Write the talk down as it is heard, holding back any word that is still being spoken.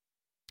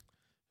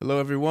Hello,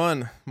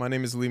 everyone. My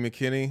name is Lee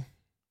McKinney.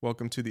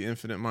 Welcome to the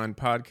Infinite Mind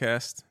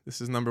Podcast.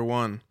 This is number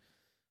 1.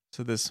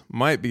 So this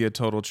might be a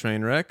total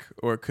train wreck,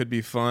 or it could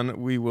be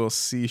fun. We will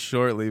see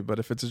shortly. But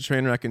if it's a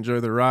train wreck, enjoy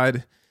the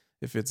ride.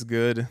 If it's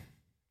good,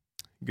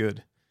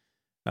 good.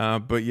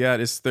 But yeah,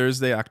 it's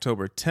Thursday,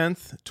 October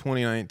 10th,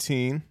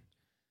 2019.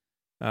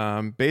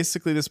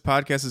 Basically, this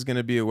podcast is going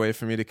to be a way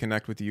for me to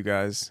connect with you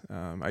guys.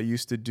 I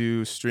used to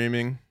do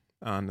streaming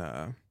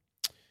on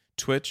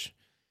Twitch.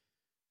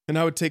 And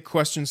I would take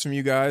questions from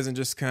you guys and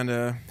just kind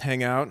of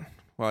hang out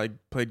while I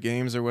played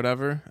games or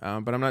whatever.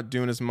 But I'm not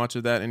doing as much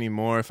of that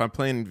anymore. If I'm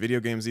playing video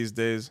games these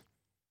days,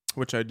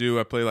 which I do,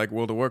 I play like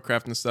World of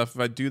Warcraft and stuff.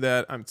 If I do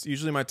that, it's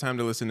usually my time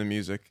to listen to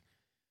music.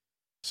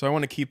 So I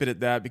want to keep it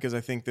at that because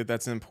I think that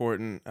that's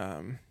important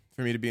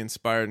for me to be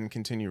inspired and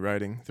continue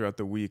writing throughout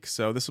the week.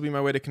 So this will be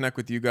my way to connect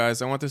with you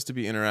guys. I want this to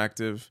be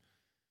interactive.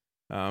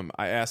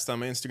 I asked on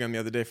my Instagram the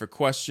other day for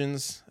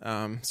questions,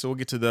 so we'll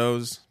get to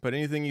those. But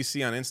anything you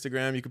see on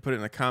Instagram, you can put it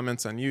in the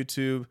comments on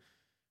YouTube,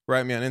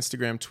 write me on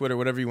Instagram, Twitter,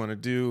 whatever you want to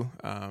do.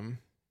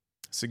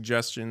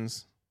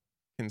 Suggestions,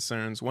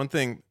 concerns. One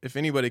thing, if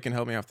anybody can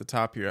help me off the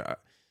top here,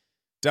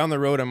 down the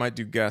road I might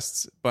do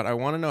guests, but I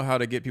want to know how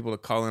to get people to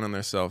call in on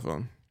their cell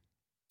phone.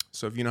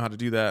 So if you know how to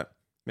do that,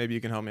 maybe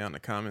you can help me out in the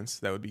comments.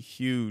 That would be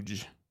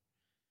huge.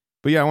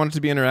 But yeah, I want it to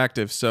be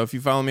interactive. So if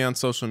you follow me on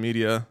social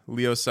media,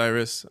 Leo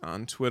Cyrus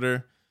on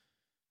Twitter,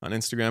 on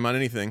Instagram, on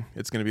anything,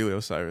 it's going to be Leo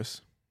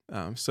Cyrus.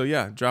 So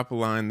yeah, drop a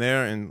line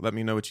there and let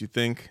me know what you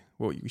think,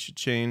 what we should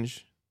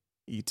change,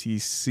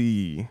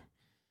 etc.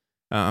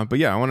 But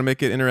yeah, I want to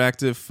make it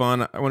interactive,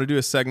 fun. I want to do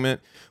a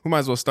segment. We might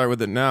as well start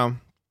with it now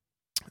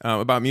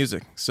about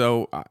music.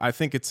 So I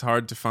think it's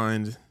hard to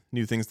find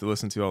new things to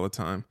listen to all the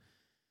time.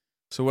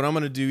 So what I'm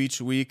going to do each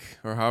week,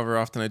 or however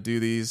often I do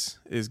these,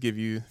 is give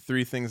you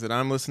 3 things that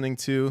I'm listening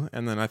to,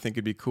 and then I think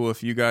it'd be cool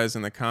if you guys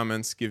in the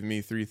comments give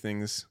me 3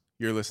 things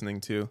you're listening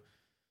to.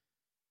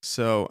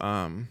 So,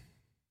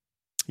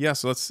 yeah,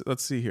 so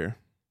let's see here.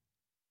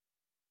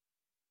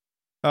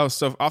 Oh,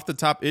 so Off the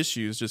Top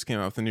Issues just came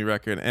out with a new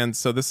record, and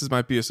so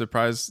might be a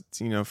surprise,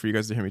 for you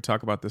guys to hear me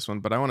talk about this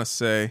one, but I want to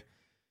say,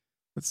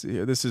 let's see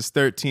here, this is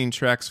 13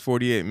 tracks,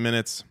 48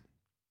 minutes.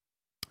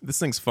 This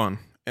thing's fun,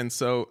 and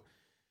so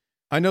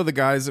I know the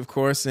guys, of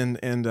course, and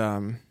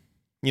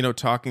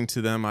talking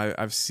to them,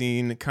 I've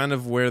seen kind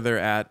of where they're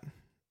at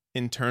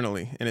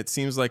internally, and it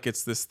seems like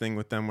it's this thing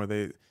with them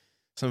where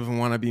some of them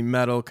want to be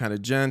metal, kind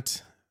of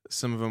gent,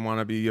 some of them want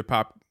to be a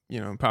pop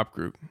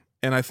group,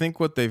 and I think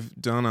what they've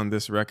done on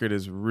this record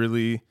is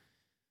really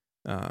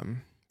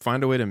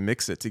find a way to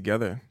mix it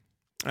together,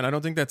 and I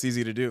don't think that's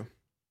easy to do,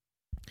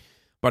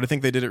 but I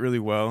think they did it really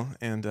well,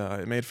 and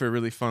it made for a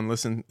really fun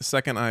listen. The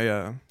second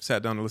I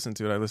sat down to listen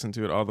to it, I listened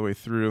to it all the way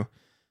through.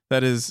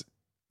 The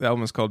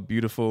album is called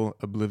Beautiful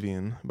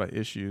Oblivion by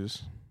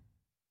Issues.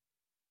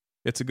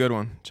 It's a good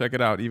one. Check it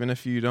out. Even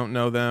if you don't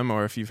know them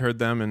or if you've heard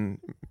them and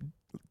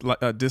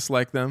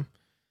dislike them,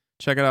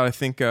 check it out. I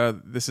think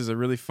this is a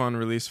really fun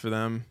release for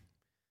them.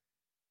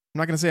 I'm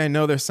not going to say I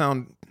know their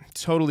sound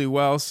totally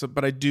well,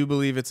 but I do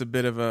believe it's a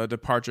bit of a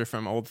departure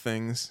from old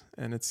things,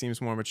 and it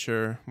seems more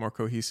mature, more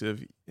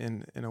cohesive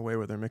in a way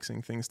where they're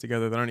mixing things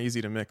together that aren't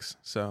easy to mix.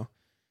 So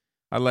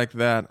I like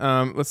that.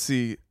 Let's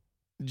see.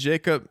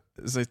 Jacob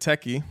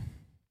Zatecky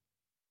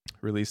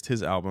released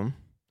his album.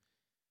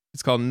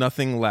 It's called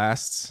Nothing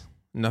Lasts,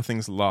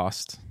 Nothing's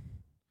Lost.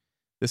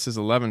 This is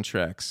 11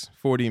 tracks,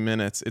 40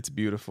 minutes. It's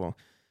beautiful.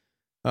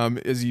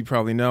 As you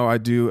probably know, I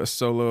do a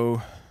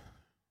solo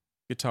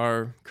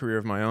guitar career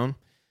of my own.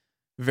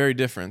 Very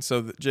different.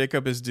 So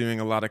Jacob is doing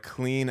a lot of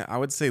clean, I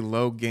would say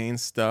low gain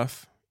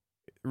stuff.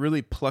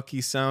 Really plucky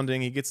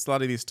sounding. He gets a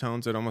lot of these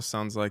tones that almost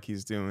sounds like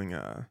he's doing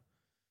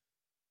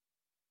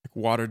like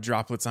water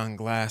droplets on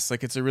glass.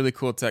 Like, it's a really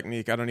cool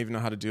technique. I don't even know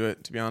how to do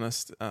it, to be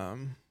honest.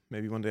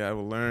 Maybe one day I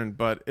will learn,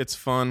 but it's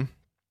fun.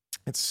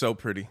 It's so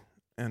pretty.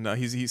 And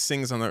he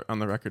sings on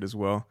the record as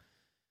well.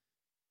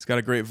 He's got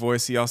a great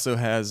voice. He also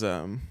has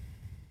a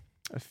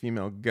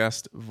female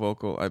guest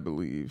vocal, I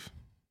believe.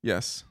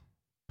 Yes,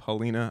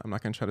 Paulina. I'm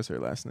not going to try to say her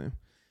last name.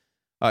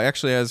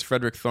 Actually has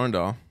Frederick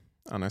Thorndahl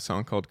on a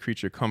song called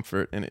Creature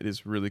Comfort, and it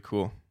is really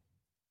cool.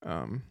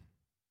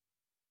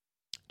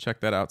 Check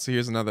that out. So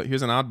here's an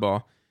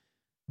oddball.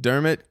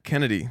 Dermot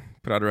Kennedy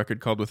put out a record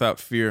called Without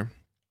Fear.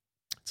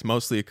 It's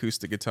mostly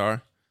acoustic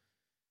guitar.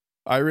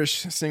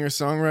 Irish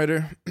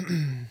singer-songwriter.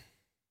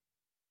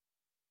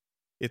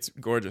 It's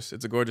gorgeous.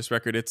 It's a gorgeous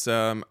record. It's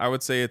I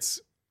would say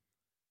it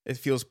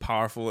feels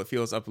powerful. It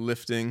feels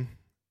uplifting.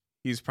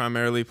 He's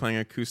primarily playing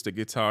acoustic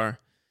guitar,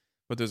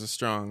 but there's a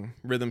strong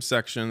rhythm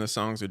section. The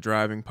songs are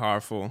driving,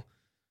 powerful.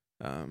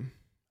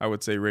 I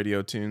would say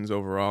radio tunes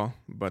overall,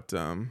 but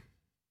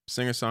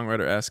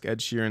singer-songwriter-esque, Ed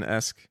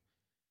Sheeran-esque.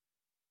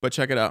 But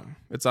check it out.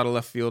 It's out of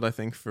left field, I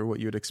think, for what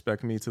you would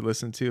expect me to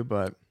listen to,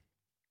 but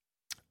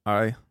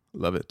I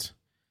love it.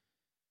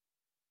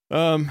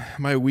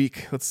 My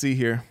week, let's see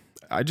here.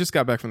 I just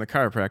got back from the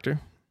chiropractor,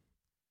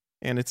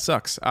 and it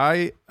sucks.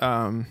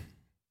 What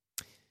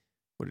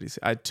did he say?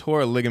 I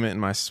tore a ligament in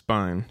my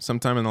spine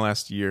sometime in the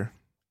last year,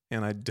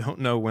 and I don't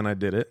know when I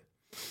did it.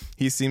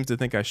 He seems to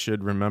think I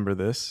should remember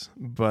this,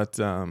 but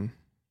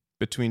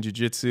between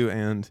jiu-jitsu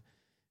and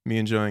me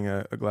enjoying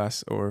a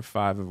glass or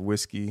 5 of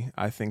whiskey,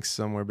 I think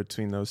somewhere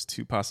between those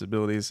two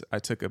possibilities, I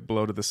took a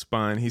blow to the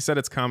spine. He said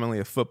it's commonly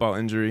a football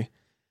injury,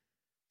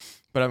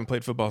 but I haven't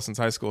played football since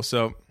high school,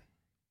 so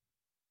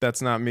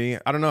that's not me.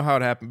 I don't know how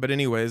it happened, but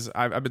anyways,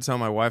 I've been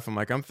telling my wife, I'm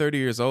like, I'm 30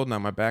 years old now.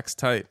 My back's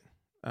tight.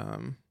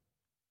 You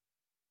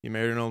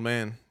married an old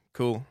man.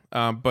 Cool.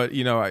 But,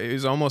 you know, it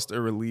was almost a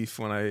relief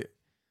when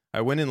I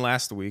went in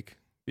last week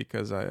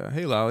because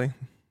hey, Lolly. I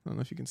don't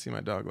know if you can see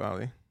my dog,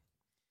 Lolly.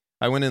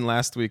 I went in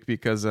last week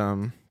because,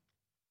 how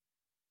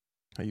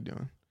you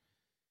doing?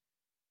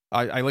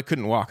 I like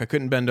couldn't walk. I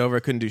couldn't bend over. I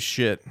couldn't do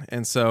shit.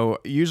 And so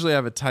usually I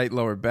have a tight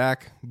lower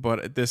back,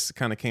 but this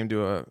kind of came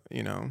to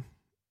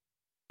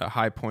a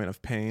high point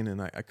of pain,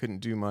 and I couldn't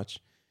do much.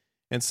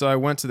 And so I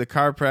went to the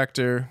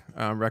chiropractor,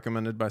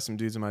 recommended by some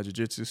dudes in my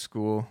jiu-jitsu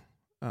school.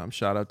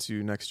 Shout out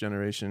to Next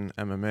Generation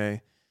MMA.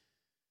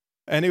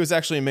 And it was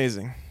actually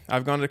amazing.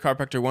 I've gone to the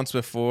chiropractor once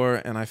before,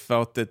 and I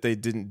felt that they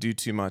didn't do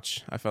too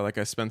much. I felt like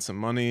I spent some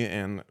money,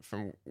 and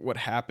from what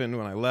happened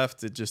when I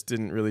left, it just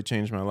didn't really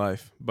change my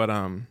life. But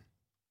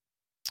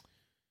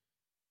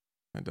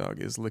my dog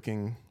is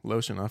licking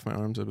lotion off my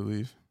arms, I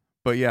believe.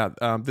 But yeah,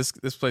 this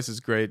place is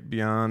great.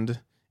 Beyond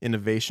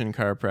Innovation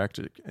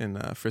Chiropractic in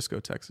Frisco,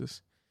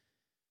 Texas.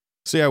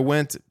 So yeah, I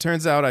went.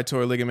 Turns out I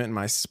tore a ligament in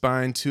my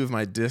spine. 2 of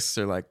my discs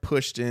are like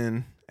pushed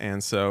in.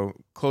 And so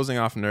closing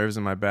off nerves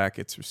in my back,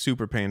 it's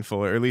super painful,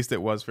 or at least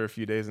it was for a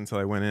few days until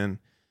I went in.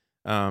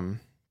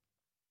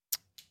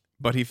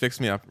 But he fixed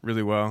me up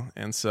really well.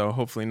 And so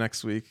hopefully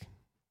next week,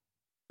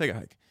 take a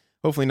hike.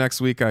 Hopefully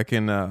next week I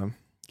can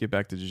get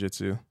back to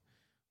jiu-jitsu,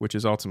 which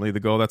is ultimately the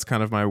goal. That's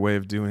kind of my way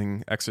of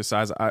doing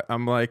exercise.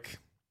 I'm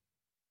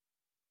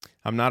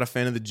not a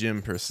fan of the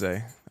gym per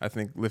se. I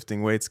think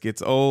lifting weights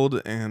gets old,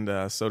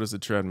 and so does the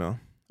treadmill.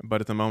 But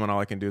at the moment, all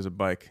I can do is a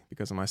bike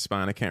because of my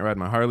spine. I can't ride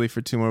my Harley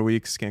for 2 more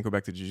weeks. Can't go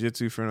back to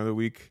jiu-jitsu for another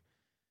week,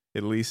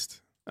 at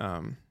least.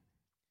 But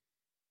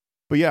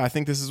yeah, I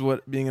think this is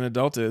what being an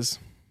adult is.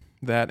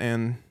 That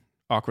and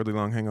awkwardly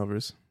long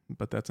hangovers.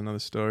 But that's another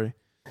story.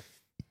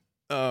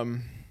 But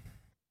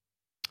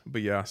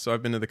yeah, so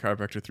I've been to the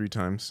chiropractor 3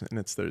 times, and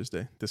it's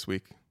Thursday this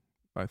week,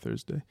 by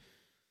Thursday.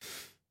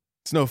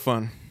 It's no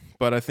fun,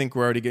 but I think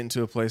we're already getting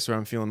to a place where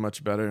I'm feeling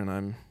much better,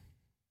 and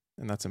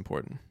that's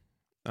important.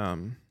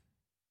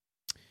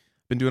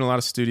 Been doing a lot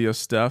of studio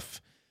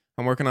stuff.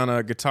 I'm working on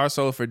a guitar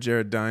solo for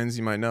Jared Dines.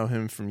 You might know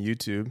him from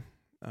YouTube,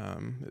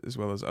 as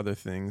well as other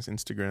things,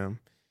 Instagram.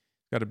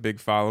 Got a big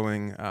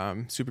following,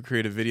 super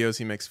creative videos.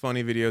 He makes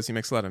funny videos. He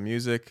makes a lot of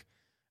music.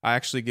 I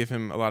actually give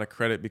him a lot of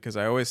credit because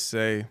I always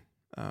say,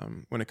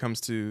 when it comes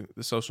to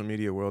the social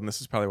media world, and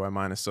this is probably why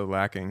mine is so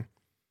lacking,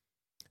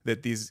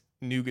 that these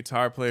new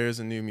guitar players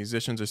and new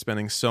musicians are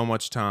spending so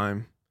much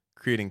time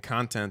creating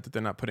content that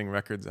they're not putting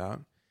records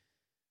out.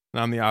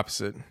 And I'm the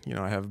opposite. You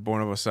know, I have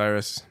Born of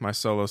Osiris, my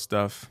solo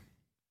stuff,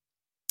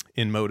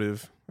 In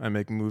Motive. I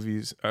make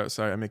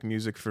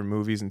music for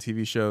movies and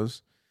TV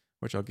shows,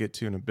 which I'll get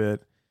to in a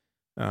bit.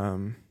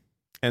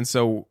 And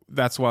so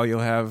that's why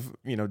you'll have,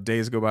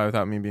 days go by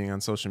without me being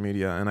on social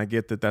media. And I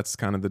get that that's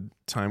kind of the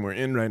time we're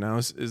in right now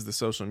is the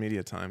social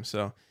media time.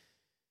 So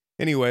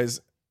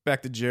anyways,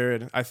 back to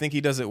Jared. I think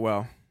he does it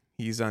well.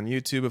 He's on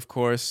YouTube, of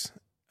course,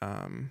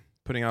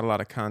 putting out a lot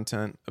of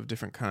content of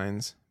different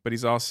kinds, but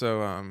he's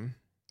also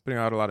putting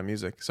out a lot of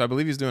music. So I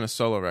believe he's doing a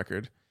solo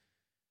record.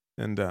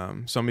 And so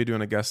I'm going to be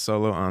doing a guest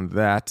solo on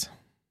that.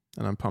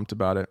 And I'm pumped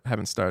about it.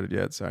 Haven't started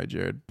yet. Sorry,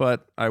 Jared.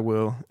 But I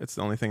will. It's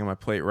the only thing on my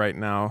plate right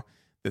now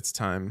that's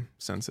time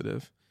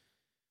sensitive.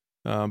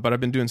 But I've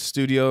been doing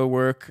studio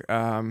work,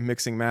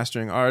 mixing,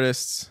 mastering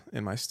artists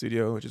in my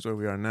studio, which is where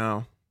we are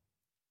now.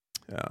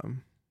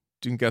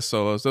 Doing guest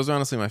solos. Those are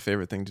honestly my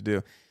favorite thing to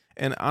do.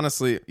 And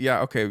honestly,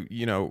 yeah, okay,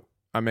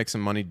 I make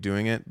some money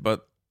doing it.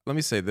 But let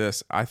me say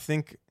this. I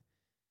think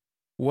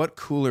what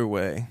cooler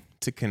way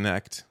to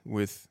connect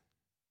with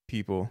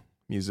people,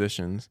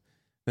 musicians,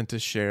 than to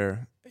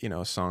share,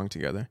 a song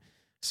together.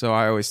 So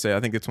I always say I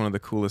think it's one of the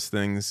coolest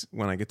things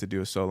when I get to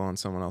do a solo on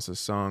someone else's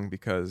song,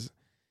 because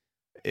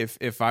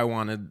if I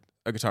wanted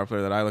a guitar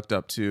player that I looked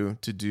up to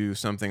do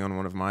something on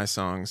one of my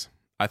songs,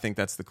 I think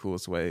that's the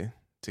coolest way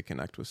to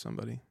connect with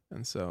somebody.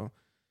 And so,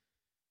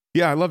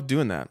 yeah, I love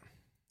doing that.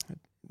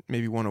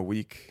 Maybe one a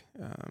week.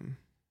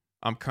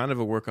 I'm kind of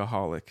a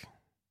workaholic.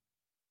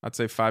 I'd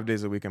say 5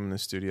 days a week I'm in the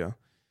studio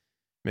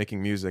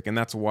making music, and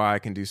that's why I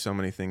can do so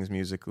many things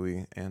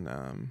musically.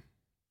 And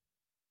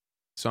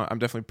so I'm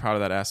definitely proud of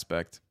that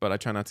aspect, but I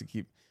try not to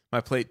keep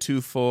my plate too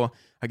full.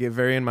 I get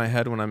very in my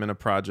head when I'm in a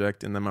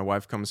project, and then my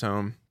wife comes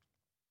home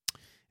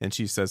and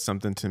she says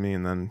something to me,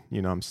 and then,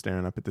 I'm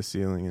staring up at the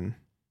ceiling, and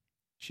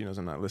she knows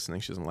I'm not listening.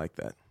 She doesn't like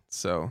that.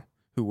 So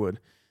who would?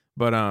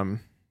 But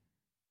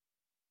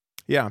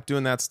yeah,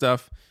 doing that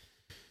stuff.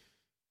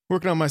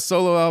 Working on my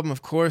solo album,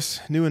 of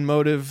course. New and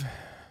Motive.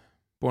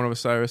 Born of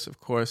Osiris, of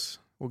course.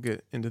 We'll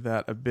get into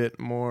that a bit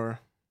more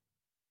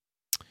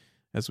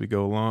as we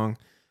go along.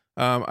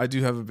 I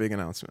do have a big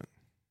announcement.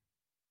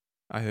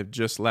 I have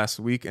just last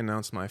week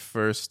announced my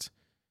first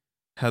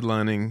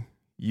headlining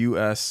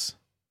US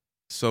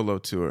solo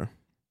tour.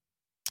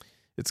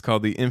 It's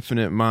called the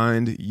Infinite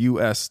Mind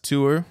US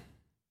Tour.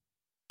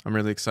 I'm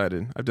really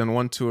excited. I've done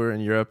one tour in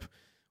Europe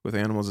with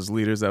Animals as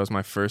leaders. That was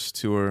my first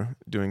tour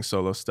doing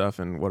solo stuff,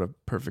 and what a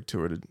perfect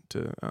tour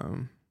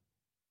to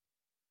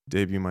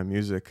debut my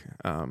music.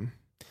 And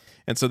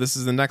so this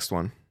is the next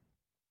one.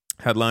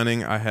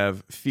 Headlining, I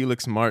have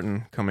Felix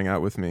Martin coming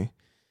out with me.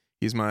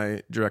 He's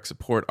my direct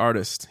support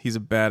artist. He's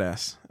a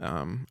badass.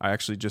 I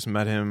actually just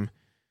met him,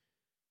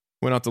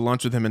 went out to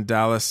lunch with him in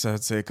Dallas,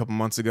 I'd say a couple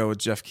months ago with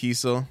Jeff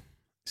Kiesel.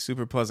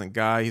 Super pleasant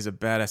guy. He's a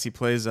badass. He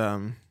plays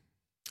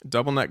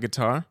double neck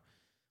guitar,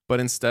 but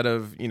instead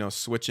of,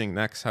 switching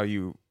necks how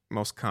you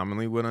most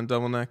commonly would on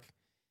double neck,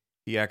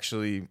 he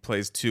actually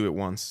plays two at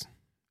once.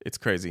 It's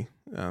crazy.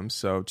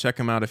 So check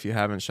him out if you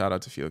haven't. Shout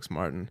out to Felix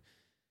Martin.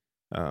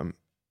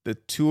 The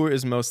tour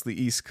is mostly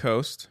East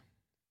Coast,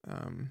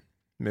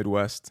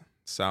 Midwest,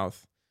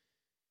 South.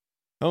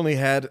 I only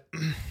had,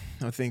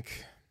 I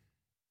think,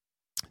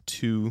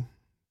 2-3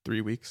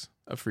 weeks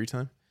of free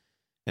time.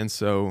 And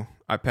so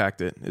I packed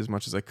it as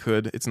much as I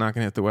could. It's not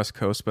going to hit the West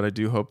Coast, but I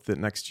do hope that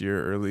next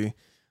year early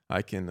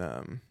I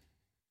can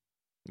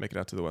make it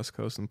out to the West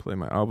Coast and play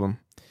my album.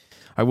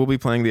 I will be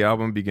playing the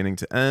album beginning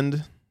to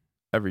end,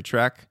 every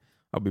track.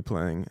 I'll be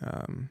playing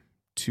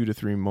 2 to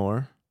 3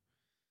 more,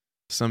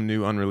 some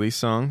new unreleased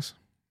songs.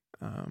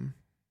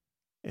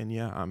 And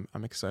yeah,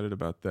 I'm excited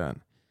about that.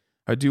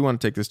 I do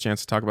want to take this chance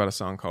to talk about a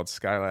song called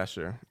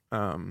Skylasher.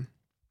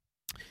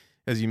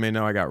 As you may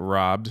know, I got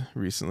robbed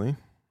recently,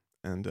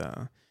 and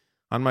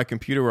on my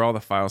computer were all the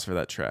files for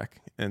that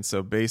track. And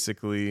so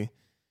basically,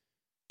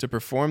 to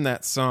perform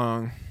that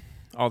song,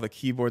 all the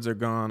keyboards are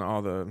gone,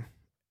 all the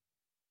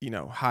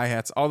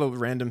hi-hats, all the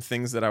random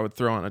things that I would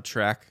throw on a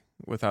track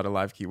without a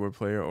live keyboard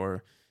player,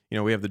 or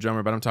we have the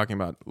drummer, but I'm talking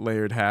about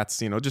layered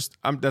hats.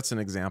 That's an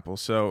example.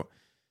 So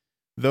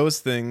those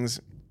things,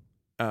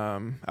 I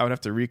would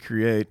have to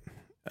recreate.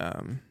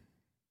 That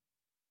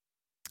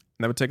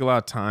would take a lot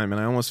of time, and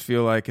I almost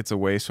feel like it's a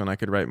waste when I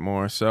could write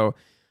more. So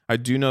I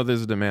do know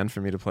there's a demand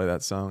for me to play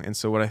that song. And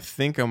so what I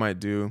think I might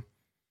do,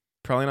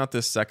 probably not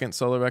this second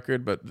solo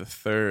record, but the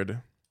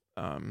third,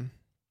 I'll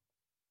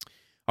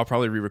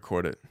probably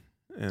re-record it.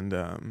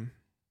 And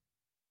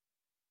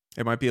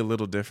it might be a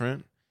little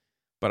different,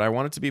 but I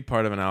want it to be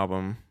part of an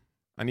album.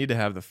 I need to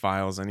have the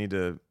files. I need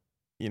to,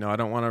 I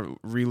don't want to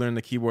relearn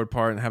the keyboard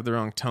part and have the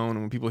wrong tone.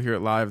 And when people hear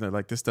it live, they're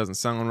like, this doesn't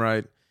sound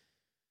right.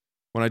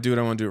 When I do it,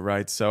 I want to do it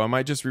right. So I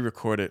might just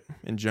re-record it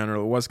in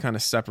general. It was kind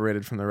of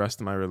separated from the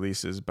rest of my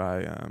releases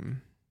by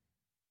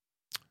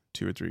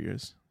 2 or 3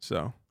 years. So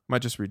I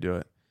might just redo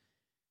it.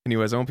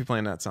 Anyways, I won't be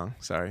playing that song.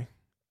 Sorry.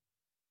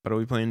 But I'll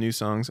be playing new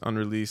songs,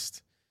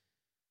 unreleased.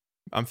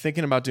 I'm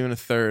thinking about doing a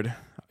third.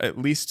 At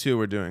least 2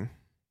 we're doing.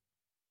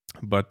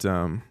 But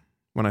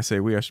when I say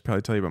we, I should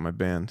probably tell you about my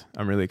band.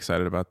 I'm really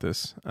excited about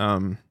this.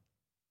 On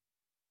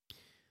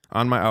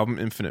my album,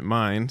 Infinite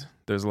Mind,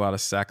 there's a lot of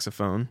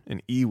saxophone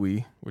and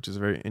iwi, which is a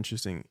very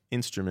interesting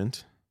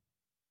instrument.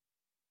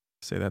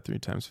 Say that 3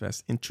 times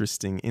fast.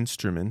 Interesting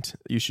instrument.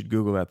 You should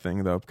Google that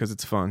thing, though, because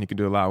it's fun. You can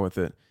do a lot with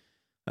it.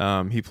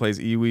 He plays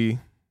iwi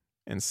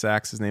and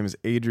sax. His name is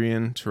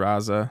Adrian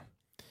Terraza.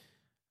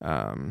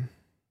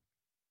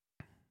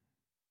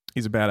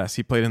 He's a badass.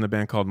 He played in the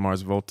band called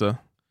Mars Volta.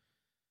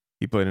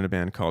 He played in a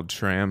band called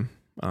Tram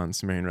on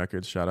Sumerian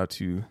Records. Shout out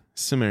to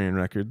Sumerian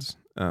Records.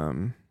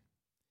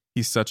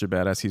 He's such a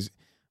badass. He's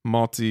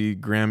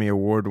multi-Grammy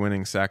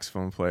award-winning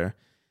saxophone player.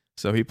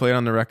 So he played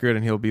on the record,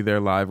 and he'll be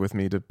there live with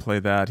me to play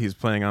that. He's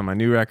playing on my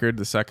new record,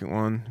 the second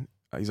one.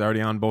 He's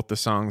already on both the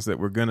songs that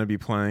we're going to be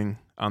playing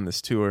on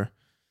this tour.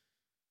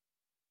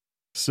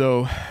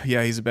 So,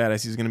 yeah, he's a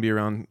badass. He's going to be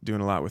around doing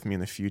a lot with me in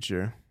the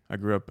future.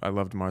 I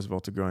loved Mars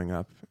Volta growing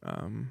up.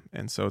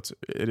 And so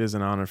it is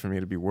an honor for me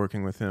to be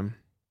working with him.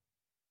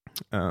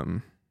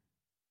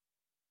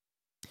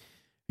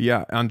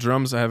 Yeah, on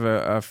drums, I have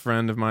a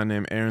friend of mine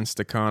named Aaron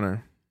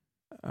Stacconer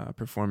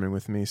performing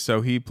with me.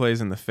 So he plays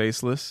in The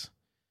Faceless.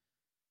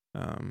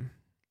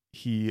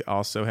 He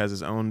also has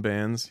his own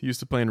bands. He used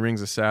to play in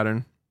Rings of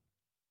Saturn.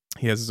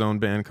 He has his own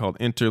band called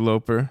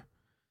Interloper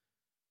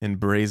and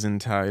Brazen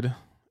Tide,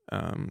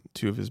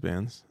 2 of his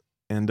bands.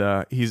 And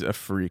he's a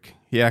freak.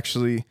 He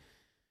actually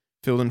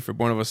filled in for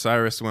Born of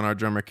Osiris when our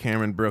drummer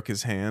Cameron broke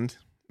his hand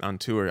on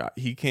tour.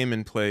 He came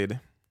and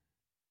played,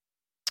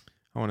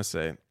 I want to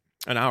say,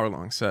 an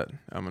hour-long set.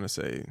 I'm going to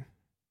say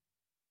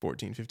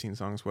 14, 15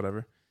 songs,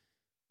 whatever.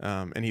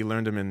 And he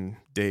learned them in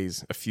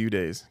days, a few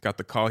days. Got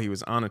the call he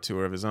was on a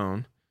tour of his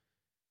own.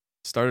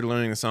 Started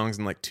learning the songs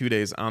in like 2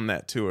 days on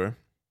that tour,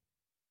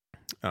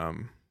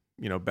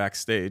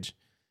 backstage.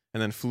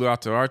 And then flew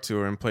out to our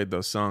tour and played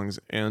those songs.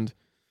 And,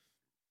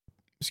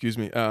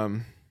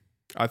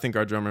 I think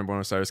our drummer in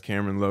Buenos Aires,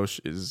 Cameron Loesch,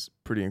 is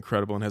pretty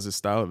incredible and has a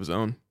style of his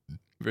own.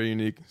 Very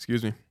unique.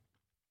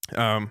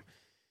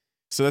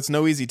 So that's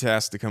no easy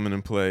task to come in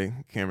and play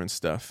Cameron's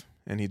stuff.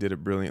 And he did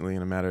it brilliantly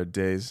in a matter of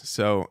days.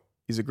 So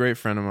he's a great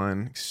friend of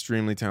mine,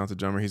 extremely talented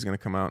drummer. He's going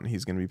to come out and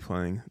he's going to be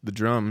playing the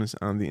drums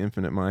on the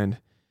Infinite Mind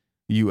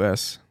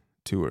US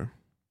tour.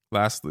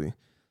 Lastly,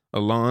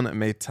 Alon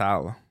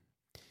Metal.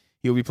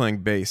 He'll be playing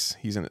bass.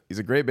 He's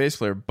a great bass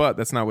player, but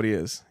that's not what he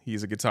is.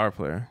 He's a guitar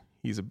player.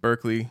 He's a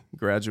Berklee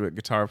graduate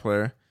guitar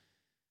player.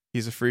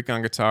 He's a freak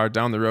on guitar.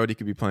 Down the road, he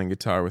could be playing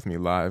guitar with me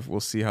live. We'll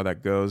see how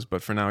that goes.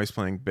 But for now, he's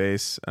playing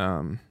bass.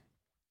 I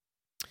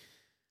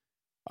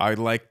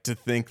like to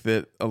think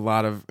that a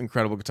lot of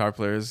incredible guitar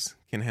players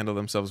can handle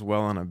themselves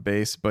well on a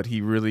bass, but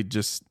he really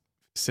just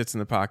sits in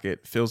the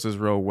pocket, fills his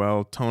role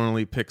well,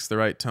 tonally picks the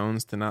right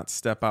tones to not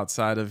step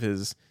outside of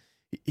his...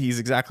 He's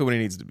exactly what he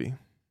needs to be.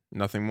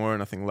 Nothing more,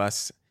 nothing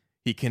less.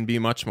 He can be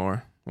much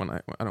more. When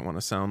I don't want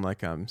to sound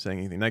like I'm saying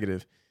anything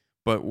negative,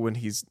 but when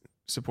he's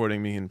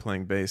supporting me and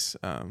playing bass,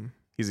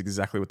 he's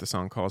exactly what the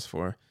song calls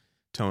for,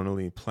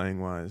 tonally, playing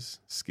wise,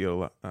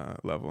 skill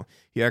level.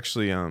 He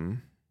actually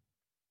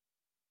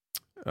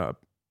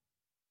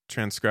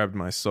transcribed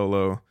my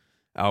solo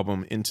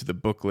album into the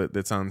booklet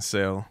that's on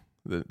sale,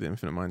 the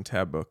Infinite Mind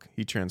tab book.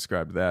 He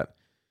transcribed that,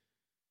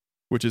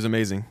 which is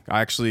amazing. I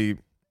actually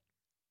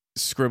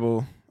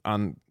scribble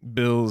on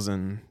bills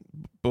and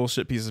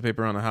bullshit pieces of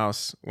paper on the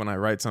house when I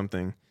write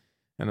something,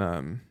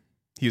 and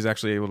he was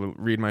actually able to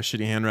read my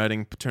shitty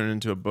handwriting, turn it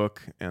into a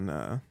book,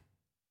 and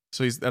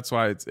so that's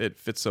why it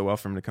fits so well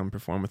for him to come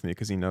perform with me,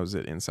 because he knows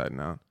it inside and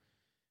out,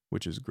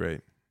 which is great.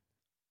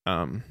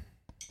 One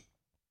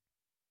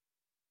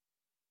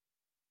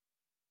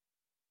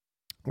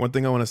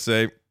thing I want to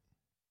say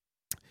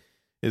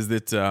is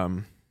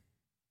that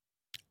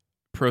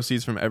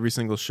proceeds from every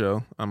single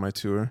show on my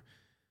tour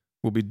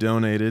will be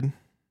donated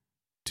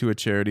to a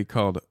charity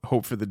called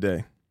Hope for the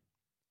Day.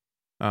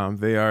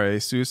 They are a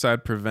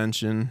suicide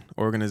prevention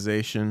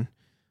organization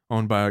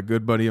owned by a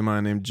good buddy of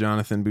mine named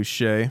Jonathan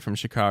Boucher from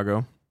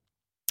Chicago.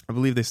 I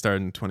believe they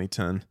started in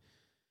 2010,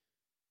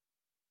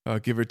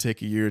 give or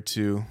take a year or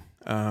two.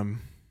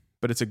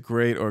 But it's a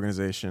great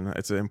organization.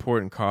 It's an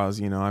important cause.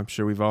 You know, I'm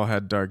sure we've all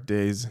had dark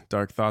days,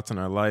 dark thoughts in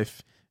our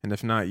life. And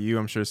if not you,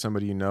 I'm sure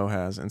somebody you know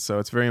has. And so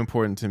it's very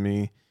important to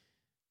me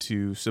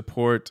to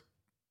support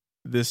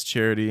this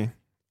charity.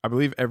 I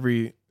believe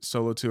every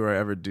solo tour I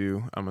ever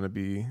do, I'm going to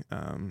be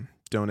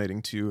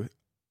donating to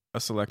a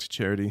select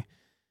charity.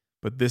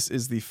 But this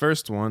is the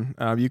first one.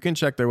 You can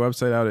check their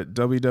website out at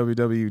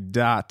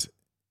www.hftd.org.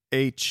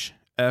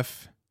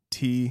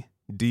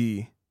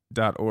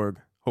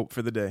 Hope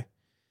for the Day.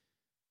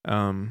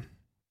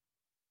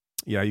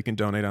 Yeah, you can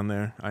donate on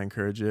there. I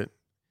encourage it.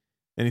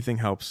 Anything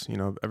helps. You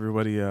know,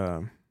 everybody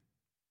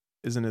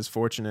isn't as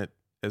fortunate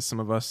as some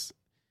of us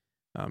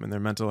in their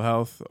mental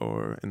health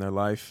or in their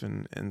life,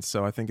 and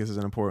so I think this is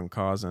an important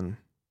cause, and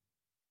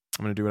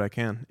I'm going to do what I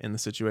can in the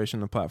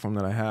situation, the platform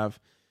that I have.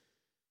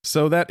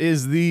 So that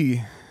is the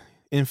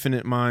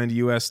Infinite Mind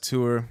US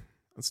tour.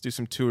 Let's do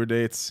some tour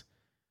dates.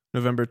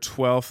 November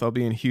 12th, I'll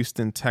be in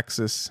Houston,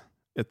 Texas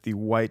at the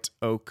White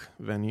Oak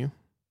venue.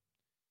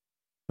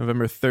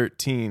 November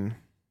 13,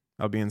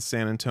 I'll be in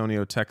San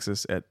Antonio,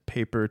 Texas at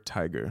Paper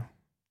Tiger.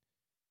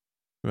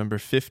 November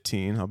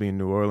 15, I'll be in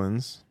New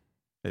Orleans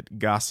at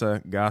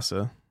Gasa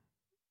Gasa.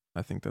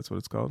 I think that's what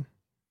it's called.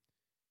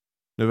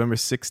 November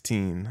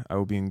 16, I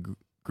will be in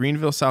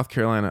Greenville, South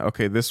Carolina.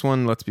 Okay, this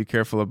one, let's be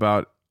careful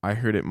about. I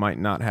heard it might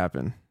not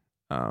happen.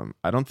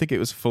 I don't think it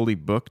was fully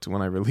booked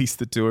when I released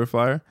the tour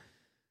flyer.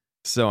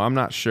 So I'm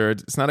not sure.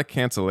 It's not a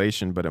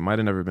cancellation, but it might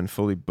have never been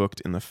fully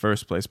booked in the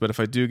first place. But if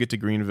I do get to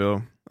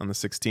Greenville on the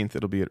 16th,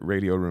 it'll be at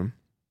Radio Room.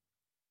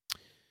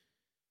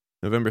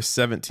 November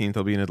 17th,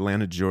 I'll be in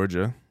Atlanta,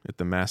 Georgia at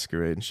the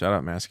Masquerade. Shout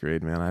out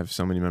Masquerade, man. I have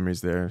so many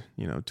memories there,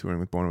 you know, touring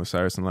with Born of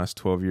Osiris in the last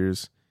 12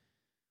 years.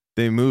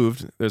 They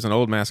moved. There's an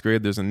old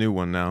Masquerade. There's a new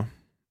one now.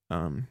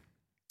 And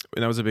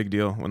that was a big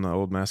deal when the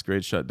old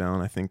Masquerade shut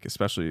down, I think,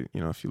 especially,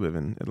 you know, if you live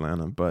in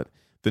Atlanta. But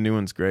the new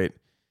one's great.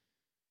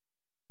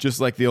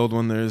 Just like the old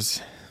one,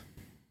 there's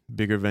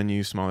bigger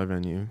venue, smaller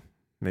venue,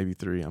 maybe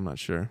 3, I'm not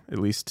sure, at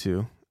least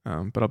 2.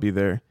 But I'll be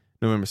there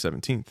November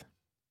 17th.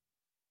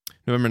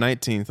 November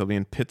 19th, I'll be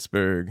in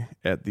Pittsburgh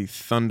at the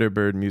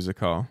Thunderbird Music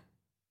Hall.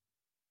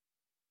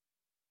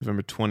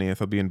 November 20th,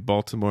 I'll be in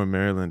Baltimore,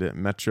 Maryland at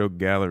Metro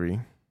Gallery.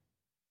 On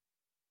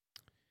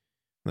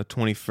the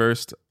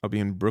 21st, I'll be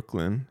in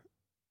Brooklyn,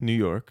 New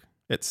York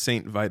at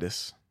St.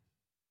 Vitus.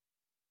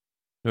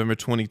 November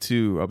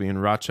 22, I'll be in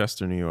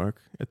Rochester, New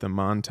York at the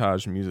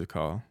Montage Music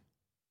Hall.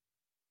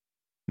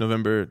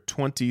 November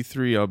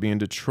 23, I'll be in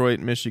Detroit,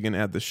 Michigan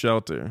at the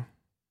Shelter.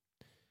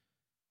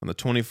 On the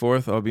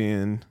 24th, I'll be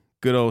in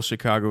good old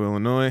Chicago,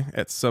 Illinois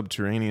at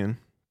Subterranean.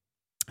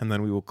 And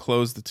then we will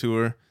close the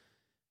tour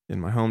in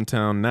my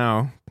hometown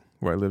now,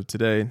 where I live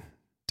today,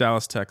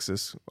 Dallas,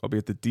 Texas. I'll be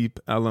at the Deep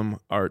Ellum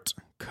Art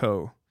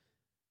Co.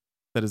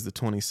 That is the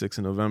 26th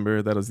of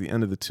November. That is the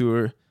end of the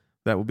tour.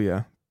 That will be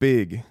a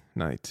big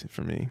night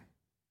for me.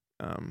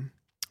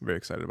 Very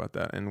excited about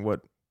that. And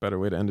what better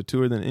way to end a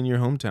tour than in your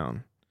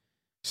hometown?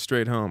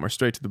 Straight home, or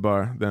straight to the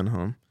bar, then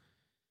home.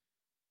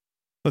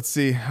 Let's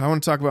see. I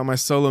want to talk about my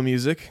solo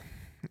music.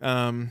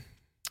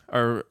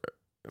 Or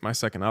my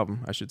second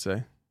album, I should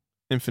say.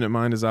 Infinite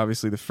Mind is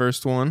obviously the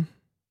first one.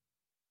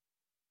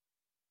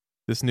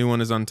 This new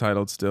one is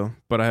untitled still,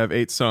 but I have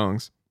 8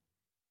 songs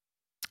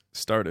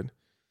started.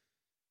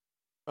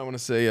 I want to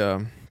say,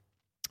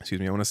 excuse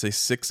me, I want to say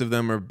 6 of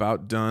them are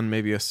about done.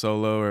 Maybe a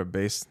solo or a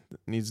bass that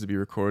needs to be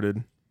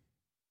recorded.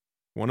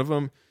 One of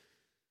them,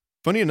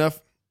 funny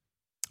enough,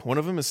 one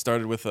of them is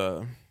started with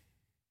a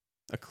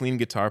clean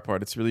guitar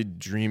part. It's really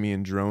dreamy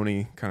and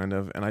drony kind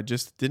of, and I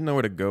just didn't know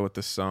where to go with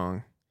the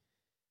song.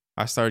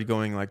 I started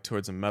going like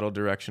towards a metal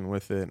direction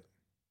with it,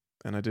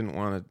 and I didn't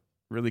want to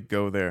really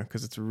go there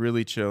because it's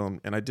really chill,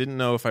 and I didn't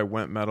know if I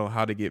went metal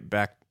how to get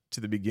back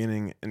to the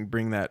beginning and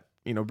bring that,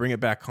 bring it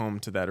back home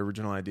to that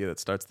original idea that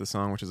starts the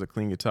song, which is a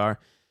clean guitar.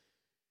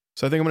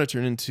 So I think I'm going to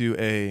turn into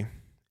a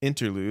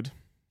interlude.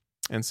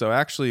 And so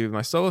actually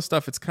my solo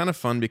stuff, it's kind of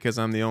fun because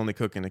I'm the only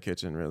cook in the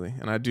kitchen really,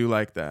 and I do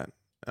like that.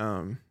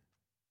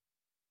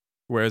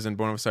 Whereas in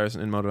Born of Osiris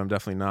and In Motive, I'm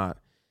definitely not.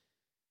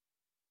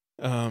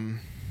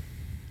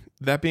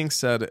 That being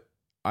said,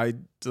 I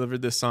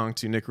delivered this song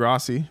to Nick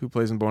Rossi, who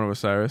plays in Born of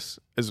Osiris,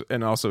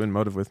 and also In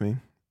Motive with me.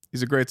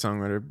 He's a great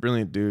songwriter,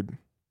 brilliant dude.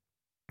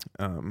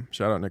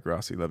 Shout out Nick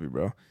Rossi, love you,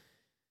 bro.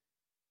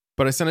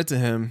 But I sent it to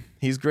him.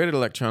 He's great at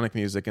electronic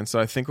music, and so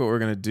I think what we're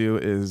going to do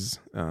is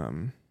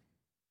kind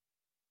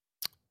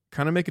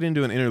of make it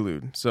into an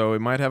interlude. So it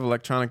might have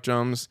electronic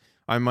drums.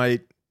 I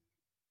might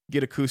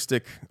get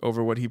acoustic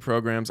over what he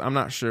programs. I'm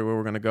not sure where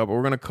we're going to go, but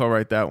we're going to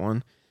co-write that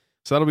one.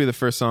 So that'll be the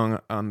first song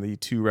on the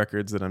 2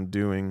 records that I'm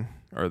doing,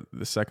 or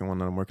the second one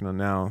that I'm working on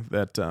now,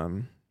 that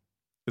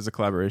is a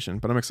collaboration.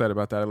 But I'm excited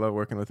about that. I love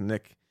working with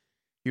Nick.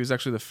 He was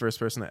actually the first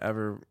person that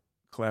ever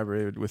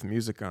collaborated with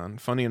music on.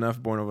 Funny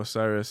enough, Born of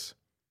Osiris,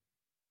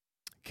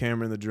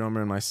 Cameron, the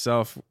drummer, and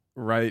myself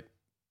write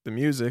the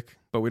music,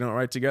 but we don't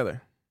write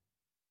together.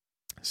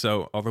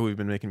 So although we've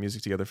been making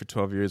music together for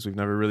 12 years, we've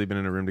never really been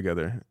in a room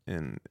together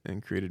and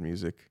created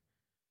music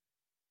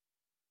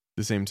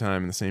the same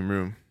time in the same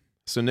room.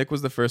 So Nick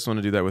was the first one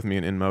to do that with me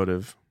in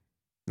Motive.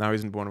 Now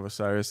he's in Born of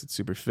Osiris. It's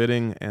super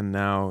fitting. And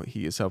now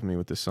he is helping me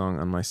with this song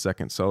on my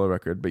second solo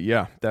record. But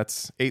yeah,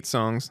 that's 8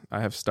 songs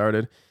I have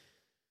started.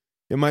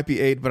 It might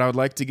be 8, but I would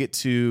like to get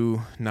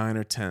to 9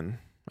 or 10.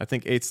 I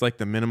think 8's like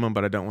the minimum,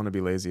 but I don't want to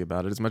be lazy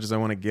about it. As much as I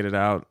want to get it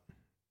out,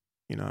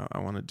 I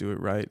want to do it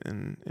right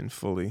and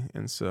fully.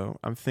 And so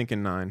I'm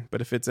thinking 9.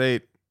 But if it's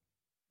 8,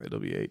 it'll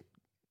be 8,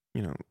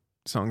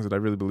 songs that I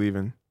really believe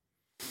in.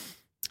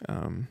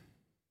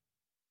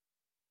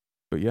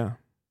 But yeah,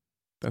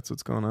 that's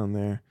what's going on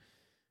there.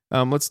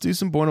 Let's do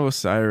some Born of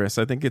Osiris.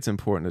 I think it's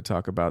important to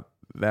talk about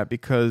that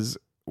because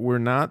we're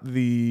not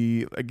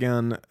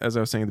again, as I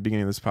was saying at the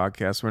beginning of this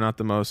podcast, we're not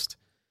the most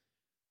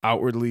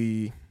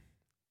outwardly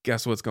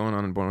guess what's going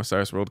on in Born of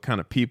Osiris world kind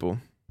of people.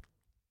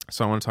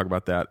 So I want to talk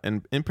about that.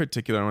 And in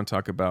particular, I want to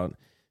talk about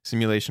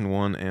Simulation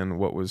 1 and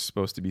what was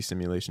supposed to be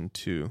Simulation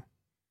 2.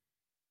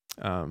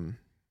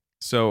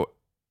 So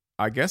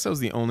I guess I was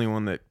the only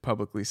one that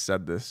publicly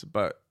said this,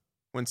 but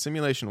when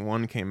Simulation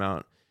 1 came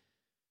out,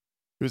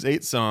 it was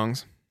 8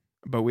 songs,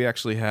 but we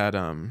actually had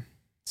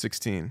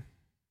 16.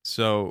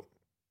 So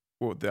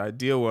what the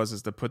idea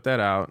was to put that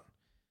out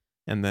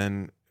and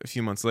then a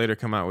few months later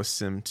come out with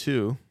Sim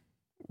 2,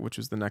 which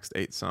was the next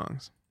 8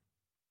 songs.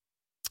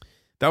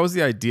 That was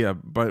the idea,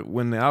 but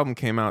when the album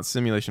came out,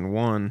 Simulation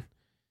 1,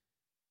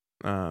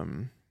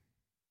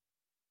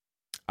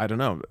 I don't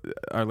know.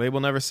 Our label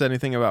never said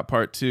anything about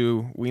part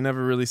 2. We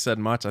never really said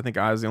much. I think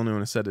I was the only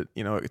one who said it.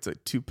 It's a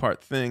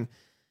 2-part thing.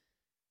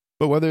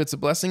 But whether it's a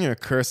blessing or a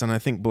curse, and I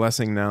think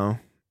blessing now,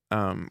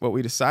 what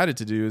we decided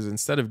to do is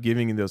instead of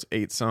giving you those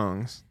 8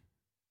 songs,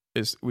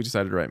 is we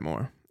decided to write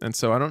more. And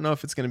so I don't know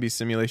if it's going to be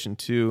Simulation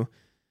 2.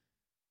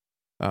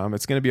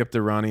 It's going to be up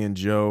to Ronnie and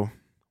Joe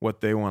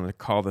what they want to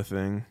call the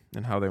thing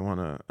and how they want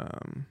to,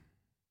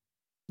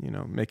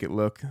 make it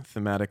look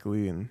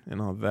thematically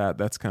and all that.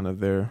 That's kind of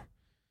their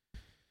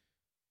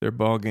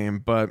ball game.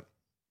 But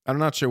I'm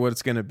not sure what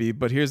it's going to be.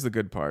 But here's the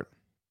good part.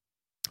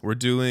 We're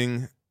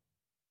doing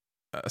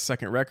a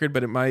second record,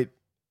 but it might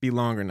be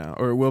longer now,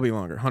 or it will be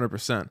longer,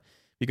 100%.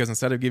 Because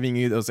instead of giving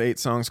you those 8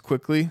 songs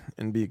quickly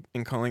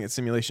and calling it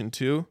Simulation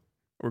 2,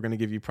 we're going to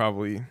give you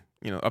probably,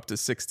 up to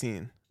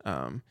 16.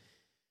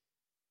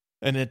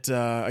 And it,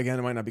 again,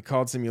 it might not be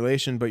called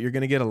Simulation, but you're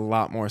going to get a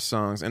lot more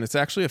songs. And it's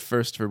actually a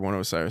first for Born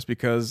of Osiris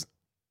because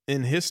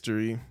in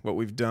history, what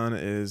we've done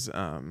is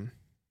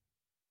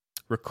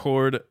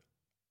record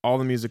all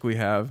the music we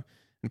have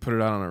and put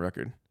it out on a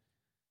record.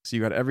 So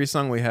you got every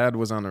song we had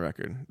was on the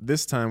record.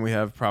 This time we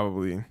have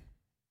probably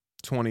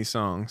 20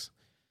 songs.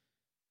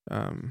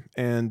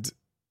 And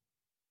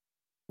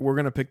we're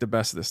going to pick the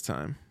best this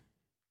time.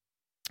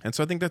 And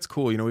so I think that's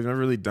cool. We've never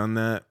really done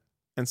that.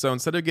 And so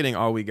instead of getting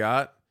all we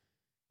got,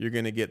 you're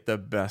going to get the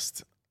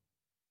best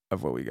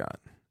of what we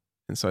got.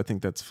 And so I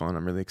think that's fun.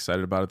 I'm really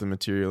excited about it. The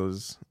material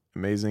is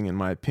amazing in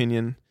my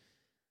opinion.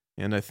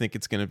 And I think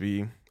it's going to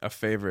be a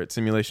favorite.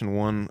 Simulation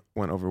 1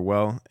 went over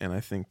well. And I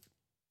think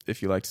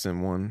if you liked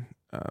Sim 1,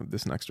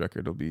 this next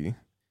record will be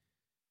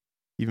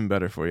even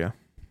better for you.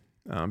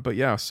 But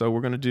yeah, so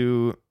we're going to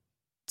do,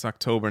 it's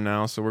October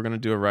now, so we're going to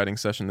do a writing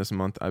session this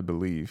month, I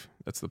believe.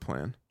 That's the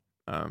plan.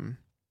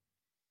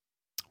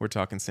 We're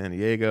talking San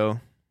Diego,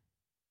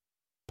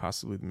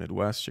 possibly the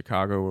Midwest,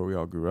 Chicago, where we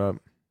all grew up.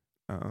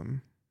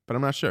 But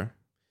I'm not sure.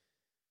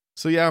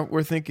 So yeah,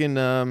 we're thinking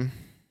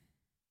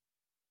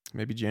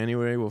maybe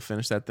January we'll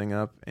finish that thing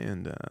up,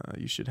 and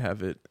you should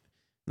have it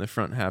in the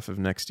front half of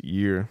next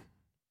year.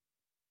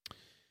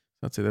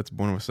 I'd say that's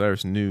Born of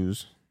Osiris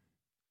news.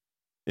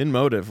 In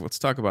Motive, let's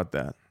talk about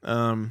that.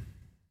 I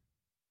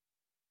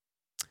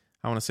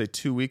want to say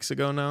 2 weeks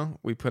ago now,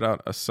 we put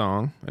out a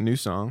new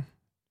song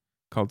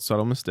called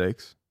Subtle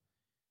Mistakes.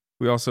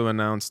 We also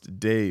announced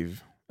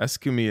Dave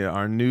Escamilla,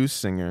 our new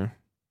singer,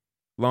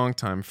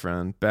 longtime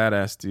friend,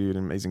 badass dude,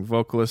 amazing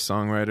vocalist,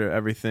 songwriter,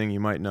 everything. You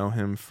might know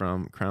him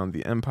from Crown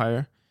the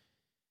Empire.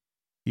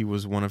 He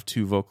was one of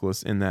 2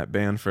 vocalists in that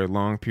band for a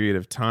long period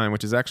of time,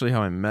 which is actually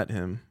how I met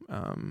him.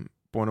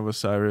 Born of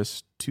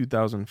Osiris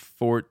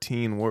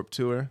 2014 Warped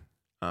Tour.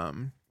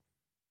 Crown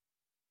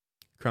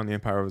the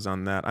Empire was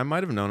on that. I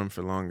might have known him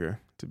for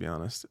longer, to be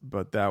honest,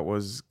 but that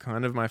was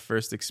kind of my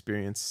first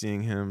experience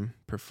seeing him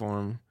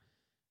perform,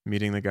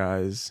 meeting the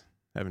guys,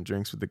 having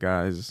drinks with the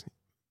guys,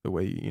 the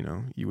way,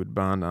 you would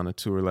bond on a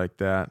tour like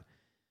that.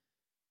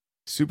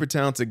 Super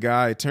talented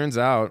guy. Turns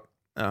out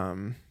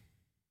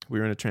we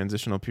were in a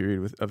transitional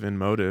period of In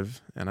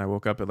Motive, and I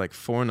woke up at like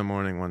 4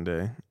 a.m. one day,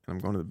 and I'm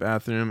going to the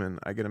bathroom, and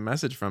I get a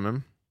message from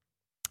him.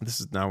 This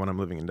is now when I'm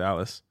living in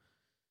Dallas.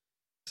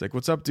 It's like,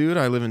 "What's up, dude?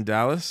 I live in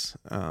Dallas.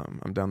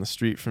 I'm down the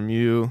street from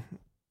you.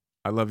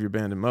 I love your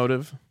band In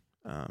Motive.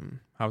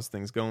 How's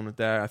things going with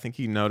that?" I think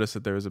he noticed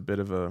that there was a bit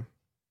of a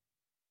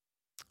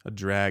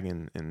drag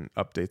in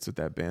updates with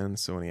that band.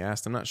 So when he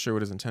asked, I'm not sure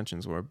what his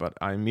intentions were, but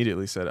I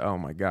immediately said, "Oh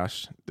my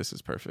gosh, this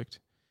is perfect."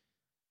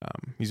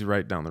 He's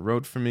right down the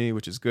road from me,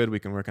 which is good. We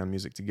can work on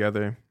music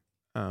together.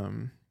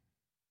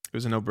 It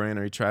was a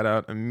no-brainer. He tried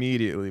out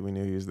immediately. We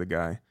knew he was the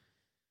guy.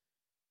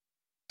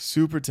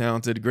 Super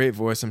talented, great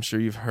voice. I'm sure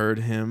you've heard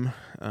him.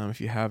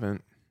 If you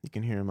haven't, you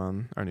can hear him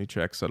on our new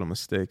track, Subtle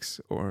Mistakes,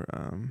 or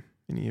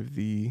any of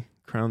the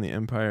Crown the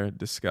Empire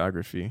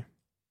discography.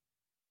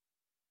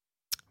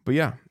 But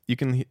yeah, you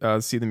can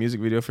see the music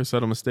video for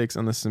Subtle Mistakes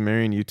on the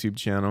Sumerian YouTube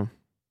channel.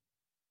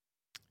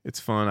 It's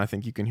fun. I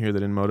think you can hear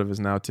that In Motive has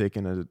now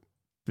taken a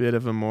bit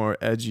of a more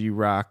edgy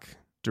rock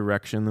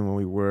direction than when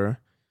we were.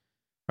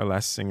 Our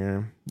last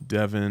singer,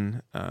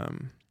 Devin,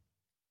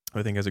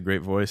 I think has a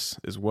great voice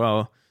as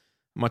well,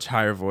 much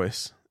higher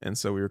voice. And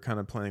so we were kind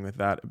of playing with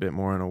that a bit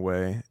more in a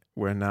way,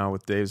 where now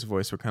with Dave's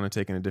voice, we're kind of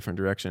taking a different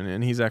direction.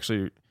 And he's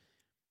actually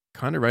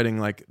kind of writing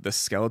like the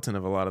skeleton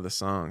of a lot of the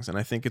songs. And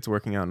I think it's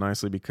working out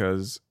nicely,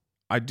 because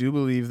I do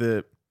believe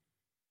that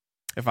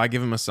if I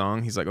give him a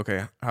song, he's like,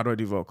 "Okay, how do I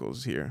do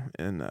vocals here?"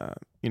 And,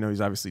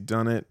 he's obviously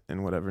done it,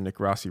 and whatever. Nick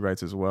Rossi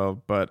writes as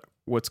well. But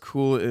what's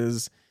cool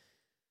is,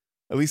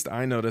 at least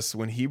I notice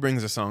when he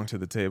brings a song to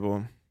the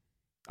table,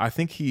 I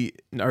think he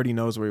already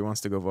knows where he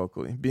wants to go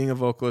vocally. Being a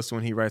vocalist,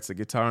 when he writes the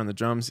guitar and the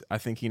drums, I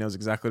think he knows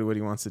exactly what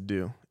he wants to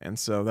do. And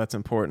so that's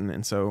important.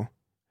 And so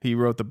he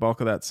wrote the bulk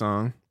of that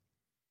song.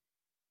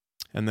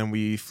 And then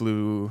we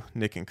flew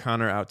Nick and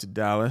Connor out to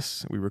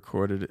Dallas. We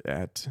recorded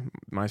at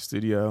my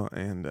studio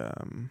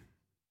and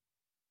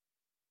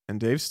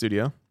Dave's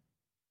studio.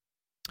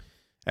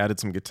 Added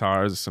some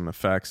guitars, some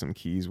effects, some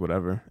keys,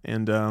 whatever.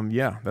 And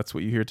that's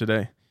what you hear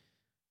today.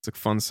 It's a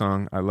fun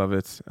song. I love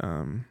it.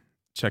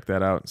 Check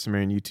that out.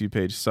 Sumerian YouTube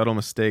page, Subtle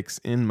Mistakes,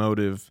 In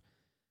Motive.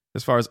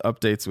 As far as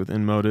updates with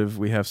In Motive,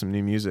 we have some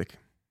new music.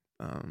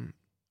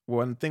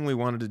 One thing we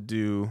wanted to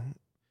do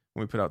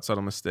when we put out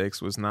Subtle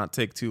Mistakes was not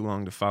take too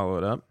long to follow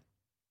it up,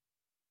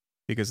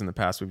 because in the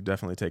past we've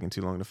definitely taken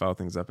too long to follow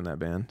things up in that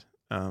band.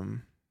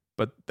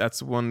 But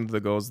that's one of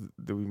the goals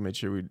that we made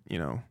sure it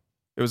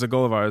was a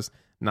goal of ours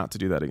not to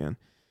do that again.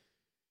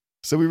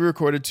 So we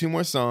recorded 2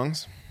 more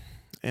songs,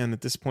 and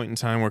at this point in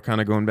time, we're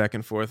kind of going back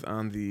and forth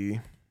on the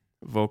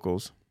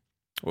vocals.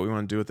 What we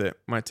want to do with it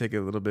might take a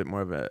little bit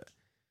more of a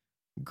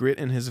grit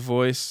in his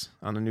voice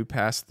on a new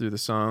pass through the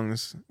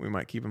songs. We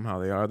might keep them how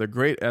they are. They're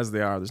great as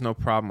they are. There's no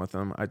problem with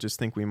them. I just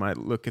think we might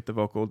look at the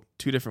vocal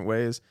 2 different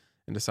ways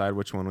and decide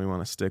which one we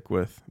want to stick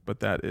with. But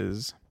that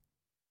is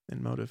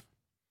In Motive.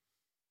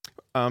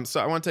 So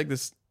I want to take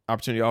this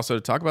opportunity also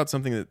to talk about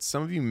something that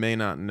some of you may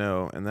not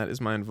know, and that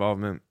is my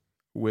involvement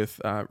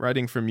with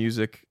writing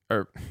music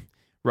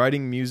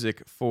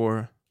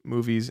for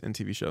movies and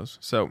TV shows.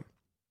 So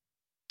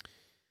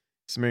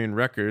Sumerian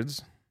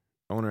Records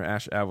owner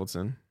Ash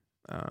Avildsen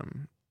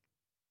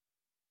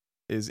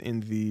is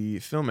in the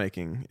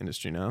filmmaking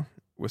industry now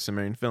with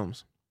Sumerian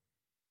Films.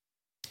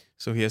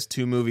 So he has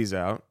 2 movies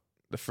out.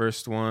 The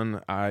first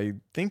one, I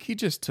think he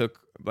just took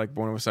like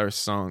Born of Osiris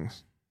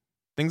songs,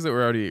 things that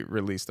were already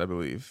released, I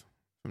believe,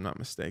 if I'm not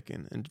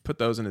mistaken, and put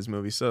those in his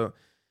movie. So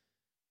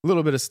a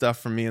little bit of stuff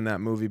from me in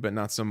that movie, but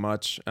not so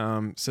much.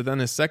 So then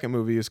his second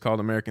movie is called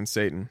American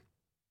Satan.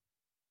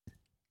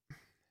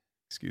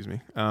 Excuse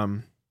me.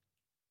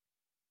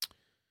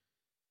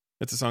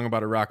 It's a song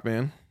about a rock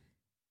band,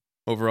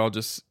 overall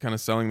just kind of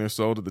selling their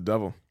soul to the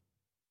devil,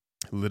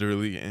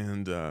 literally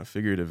and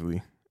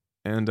figuratively.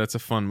 And that's a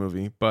fun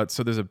movie. But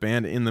so there's a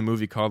band in the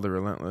movie called The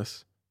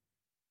Relentless,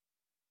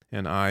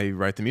 and I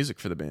write the music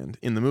for the band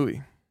in the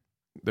movie.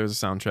 There's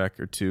a soundtrack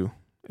or 2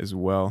 as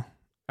well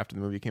after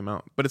the movie came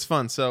out, but it's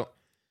fun. So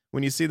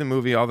when you see the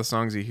movie, all the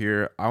songs you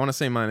hear, I want to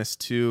say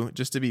 -2.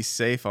 Just to be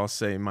safe, I'll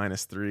say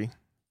 -3.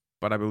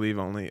 But I believe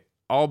only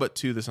all but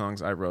 2 of the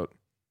songs I wrote.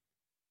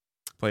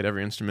 Played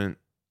every instrument.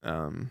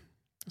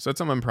 So it's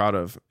something I'm proud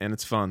of, and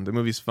it's fun. The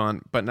movie's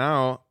fun. But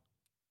now,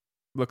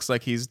 looks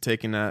like he's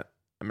taking that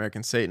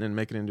American Satan and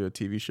making it into a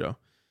TV show.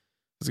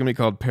 It's going to be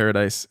called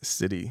Paradise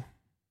City.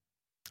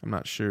 I'm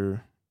not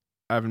sure.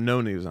 I have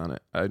no news on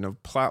it. I have no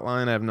plot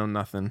line. I have no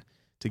nothing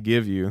to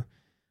give you.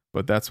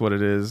 But that's what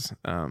it is.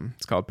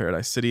 It's called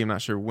Paradise City. I'm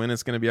not sure when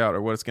it's going to be out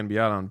or what it's going to be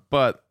out on.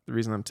 But the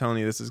reason I'm telling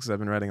you this is because I've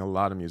been writing a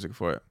lot of music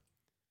for it.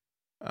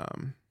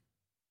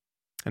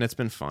 And it's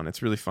been fun.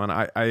 It's really fun.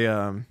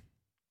 I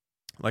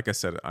like I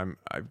said,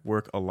 I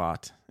work a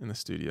lot in the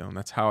studio, and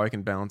that's how I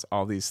can balance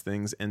all these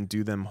things and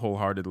do them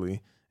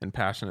wholeheartedly and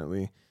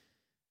passionately.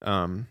 So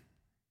I'm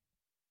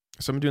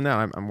doing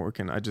that. I'm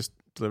working. I just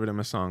delivered him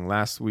a song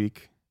last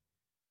week,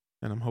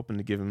 and I'm hoping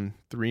to give him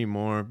 3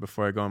 more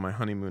before I go on my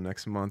honeymoon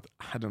next month.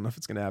 I don't know if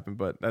it's going to happen,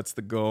 but that's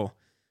the goal.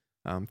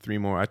 3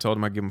 more. I told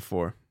him I'd give him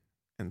 4.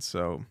 And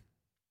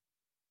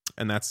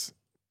that's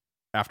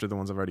after the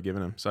ones I've already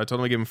given him. So I told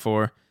him I'd give him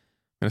 4. I'm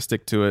going to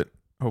stick to it.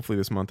 Hopefully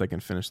this month I can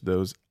finish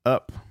those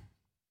up.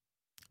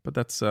 But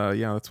that's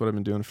that's what I've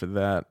been doing for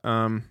that.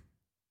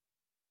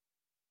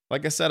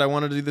 Like I said, I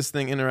wanted to do this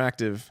thing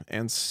interactive.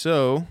 And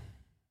so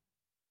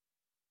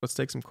let's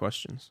take some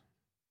questions.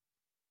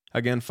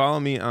 Again,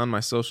 follow me on my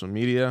social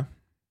media.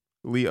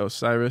 Lee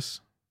Osiris,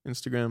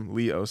 Instagram,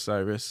 Lee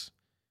Osiris,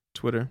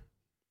 Twitter.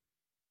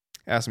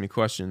 Ask me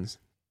questions.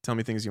 Tell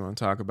me things you want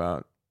to talk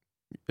about.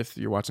 If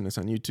you're watching this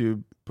on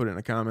YouTube, put it in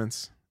the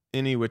comments.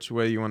 Any which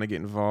way you want to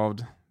get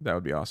involved, that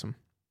would be awesome.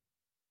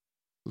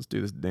 Let's do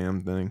this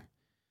damn thing.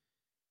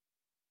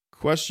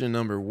 Question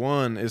number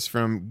 1 is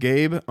from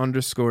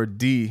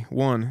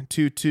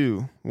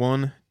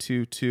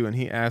Gabe_D122122, and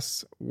he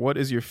asks, "What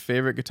is your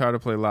favorite guitar to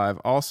play live?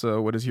 Also,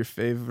 what is your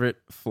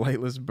favorite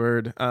flightless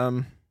bird?"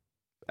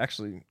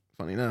 Actually,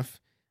 funny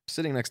enough,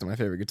 sitting next to my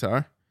favorite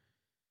guitar.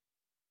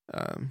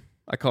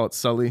 I call it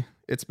Sully.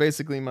 It's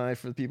basically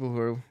for the people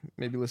who are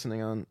maybe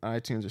listening on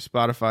iTunes or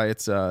Spotify,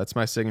 it's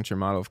my signature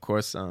model, of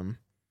course.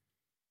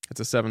 It's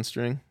a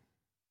 7-string.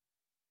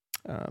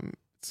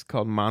 It's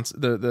called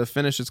Monster. The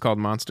finish is called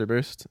Monster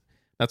Burst.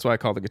 That's why I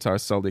call the guitar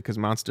Sully, because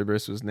Monster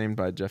Burst was named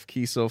by Jeff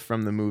Kiesel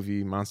from the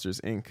movie Monsters,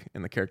 Inc.,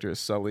 and the character is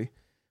Sully.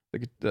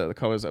 The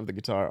colors of the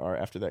guitar are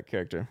after that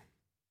character.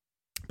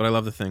 But I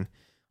love the thing.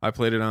 I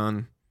played it on,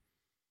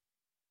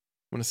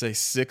 I want to say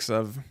 6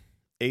 of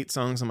 8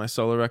 songs on my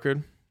solo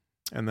record.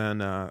 And then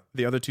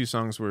the other 2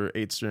 songs were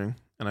 8-string,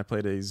 and I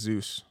played a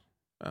Zeus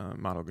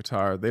model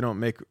guitar. They don't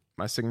make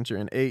my signature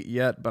in 8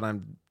 yet, but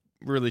I'm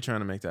really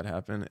trying to make that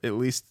happen, at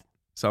least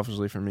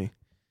selfishly for me.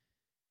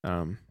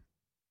 But,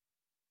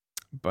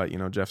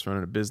 Jeff's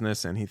running a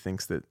business, and he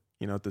thinks that,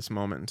 at this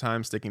moment in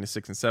time, sticking to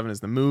 6 and 7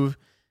 is the move.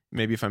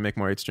 Maybe if I make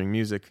more 8-string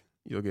music,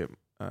 you'll get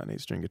an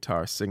 8-string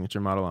guitar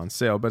signature model on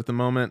sale. But at the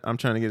moment, I'm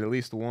trying to get at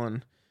least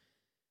one,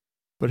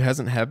 but it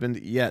hasn't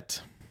happened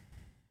yet.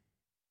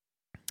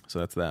 So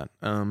that's that.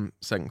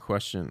 Second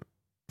question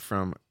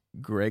from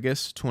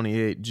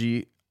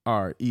Gregus28,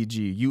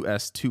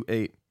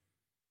 GREGUS28.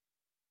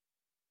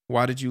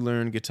 Why did you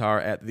learn guitar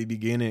at the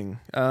beginning?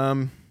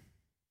 So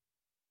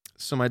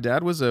my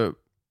dad was a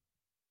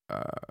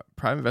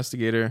private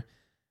investigator.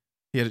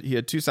 He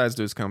had 2 sides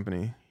to his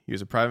company. He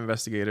was a private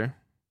investigator,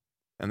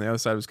 and the other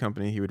side of his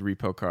company, he would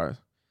repo cars.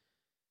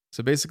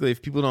 So basically,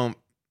 if people don't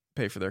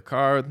pay for their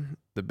car,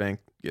 the bank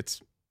gets...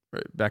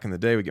 Back in the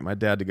day, we get my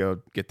dad to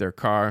go get their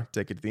car,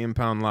 take it to the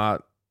impound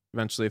lot.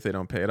 Eventually, if they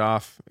don't pay it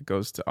off, it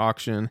goes to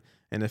auction.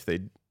 And if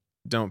they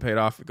don't pay it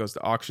off, it goes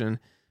to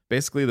auction.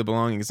 Basically, the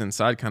belongings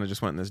inside kind of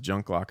just went in this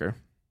junk locker.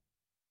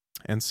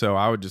 And so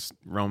I would just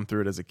roam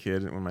through it as a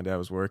kid when my dad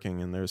was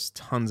working. And there's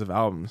tons of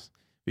albums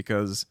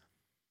because,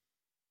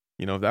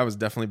 that was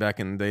definitely back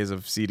in the days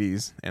of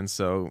CDs. And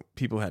so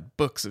people had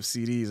books of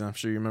CDs. I'm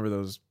sure you remember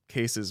those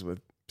cases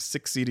with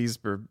 6 CDs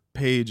per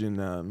page.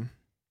 And,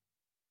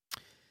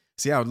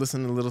 so yeah, I would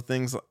listen to little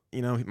things,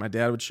 my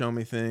dad would show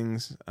me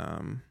things.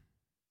 And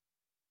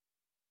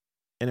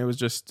it was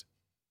just,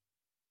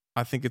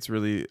 I think it's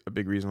really a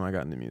big reason why I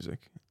got into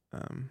music.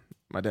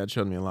 My dad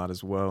showed me a lot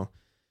as well.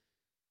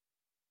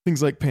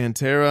 Things like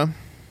Pantera,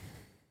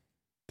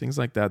 things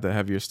like that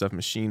have your stuff.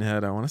 Machine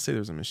Head. I want to say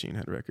there's a Machine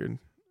Head record,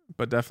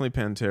 but definitely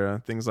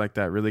Pantera. Things like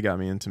that really got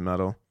me into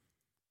metal,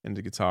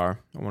 into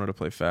guitar. I wanted to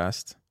play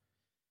fast.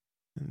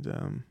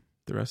 And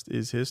the rest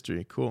is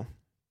history. Cool.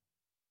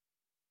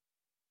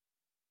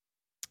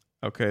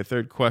 Okay,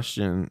 third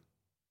question.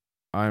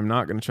 I'm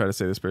not going to try to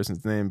say this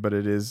person's name, but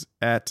it is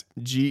at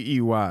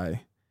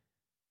GEY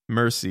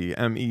Mercy,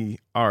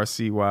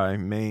 MERCY,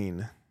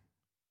 Maine,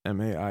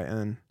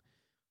 MAIN.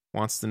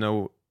 Wants to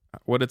know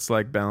what it's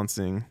like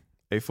balancing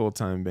a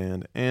full-time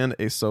band and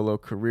a solo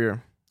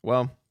career.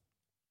 Well,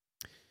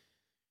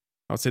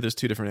 I would say there's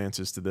 2 different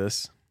answers to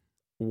this.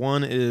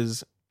 One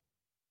is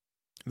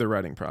the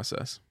writing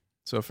process.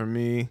 So for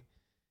me,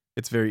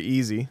 it's very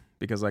easy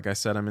because, like I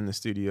said, I'm in the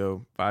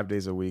studio 5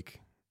 days a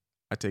week.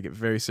 I take it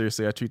very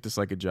seriously. I treat this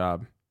like a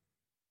job.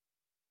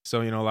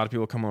 So, a lot of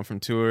people come home from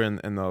tour and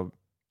they'll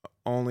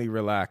only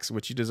relax,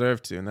 which you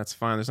deserve to, and that's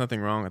fine. There's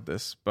nothing wrong with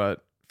this.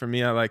 But for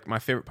me, I like my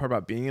favorite part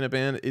about being in a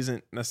band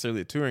isn't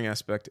necessarily the touring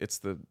aspect, it's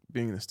the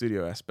being in the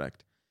studio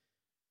aspect.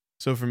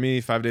 So for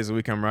me, 5 days a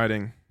week I'm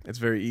writing. It's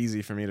very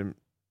easy for me to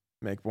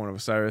make Born of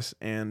Osiris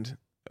and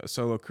a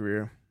solo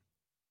career.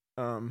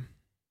 And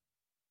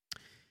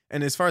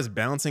as far as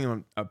balancing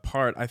them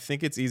apart, I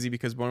think it's easy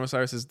because Born of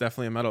Osiris is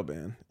definitely a metal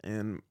band.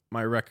 And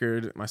my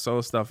record, my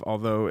solo stuff,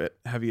 although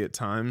heavy at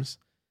times,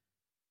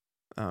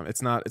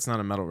 it's not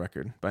a metal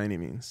record by any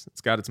means.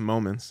 It's got its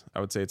moments. I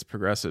would say it's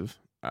progressive,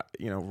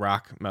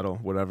 rock, metal,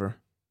 whatever.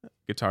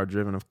 Guitar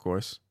driven, of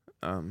course.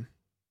 But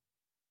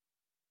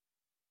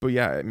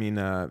yeah, I mean,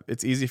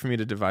 it's easy for me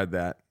to divide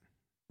that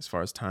as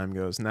far as time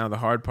goes. Now the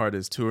hard part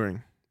is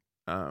touring.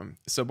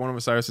 So Born of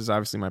Osiris is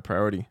obviously my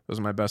priority. Those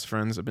are my best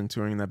friends. I've been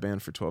touring in that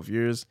band for 12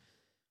 years.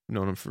 I've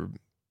known them for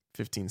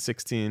 15,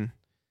 16.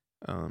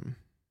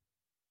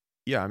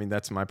 Yeah, I mean,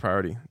 that's my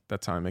priority.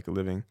 That's how I make a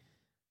living.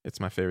 It's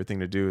my favorite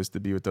thing to do is to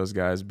be with those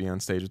guys, be on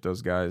stage with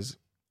those guys,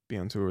 be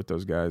on tour with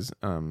those guys.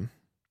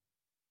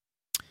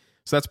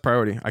 So that's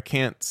priority. I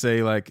can't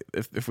say like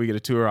if we get a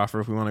tour offer,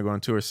 if we want to go on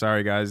tour,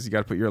 sorry guys, you got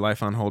to put your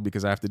life on hold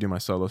because I have to do my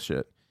solo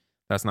shit.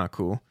 That's not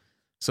cool.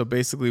 So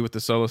basically with the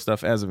solo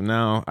stuff as of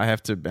now, I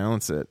have to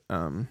balance it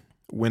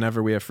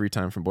whenever we have free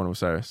time from Born of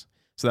Osiris.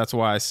 So that's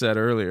why I said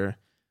earlier,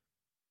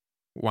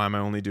 why am I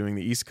only doing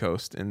the East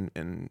Coast in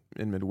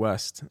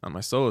Midwest on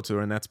my solo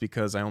tour? And that's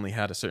because I only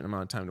had a certain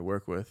amount of time to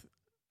work with.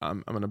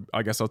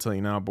 I guess I'll tell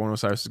you now, Born of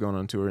Osiris is going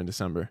on tour in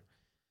December.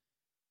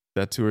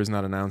 That tour is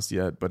not announced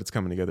yet, but it's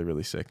coming together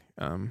really sick.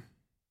 Some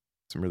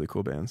really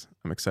cool bands.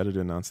 I'm excited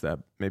to announce that.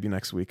 Maybe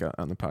next week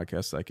on the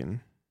podcast I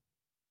can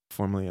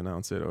formally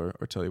announce it or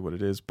tell you what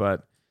it is.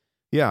 But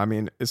yeah, I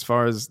mean, as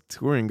far as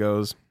touring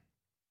goes,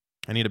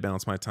 I need to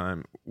balance my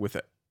time with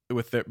the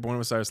Born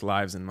of Osiris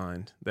lives in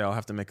mind. They all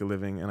have to make a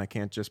living, and I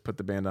can't just put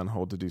the band on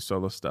hold to do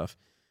solo stuff.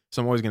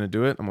 So I'm always going to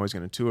do it. I'm always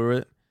going to tour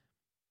it.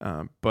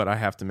 But I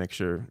have to make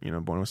sure,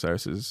 Born of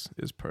Osiris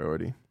is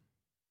priority.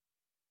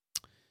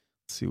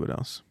 Let's see what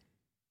else.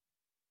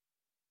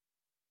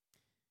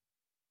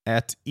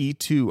 At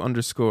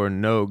E2_Nogues,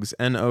 Nogues,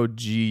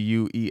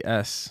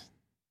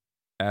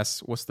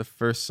 asks, what's the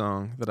first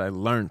song that I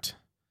learned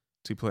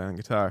to play on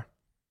guitar?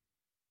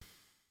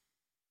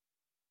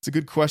 It's a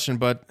good question,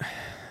 but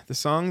the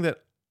song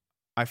that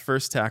I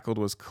first tackled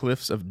was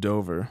Cliffs of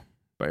Dover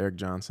by Eric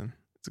Johnson.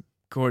 It's a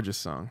gorgeous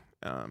song.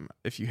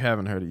 If you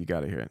haven't heard it, you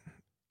got to hear it.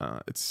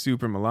 It's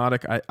super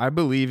melodic. I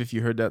believe if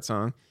you heard that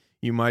song,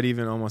 you might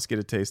even almost get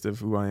a taste of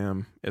who I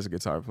am as a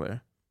guitar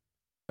player.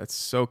 It's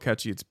so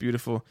catchy. It's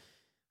beautiful.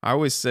 I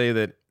always say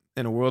that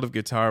in a world of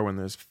guitar, when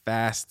there's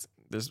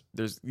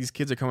these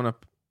kids are coming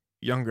up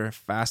younger,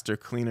 faster,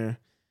 cleaner.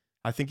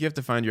 I think you have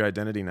to find your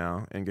identity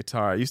now in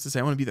guitar. I used to say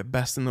I want to be the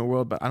best in the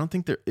world, but I don't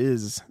think there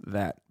is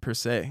that per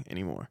se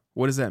anymore.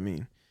 What does that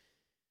mean?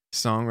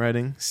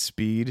 Songwriting,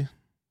 speed,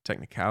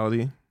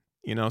 technicality,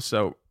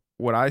 So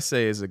what I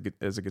say as a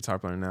guitar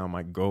player now,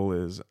 my goal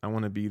is I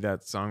want to be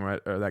that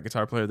songwriter or that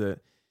guitar player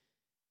that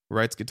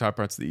writes guitar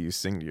parts that you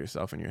sing to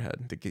yourself in your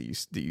head, that you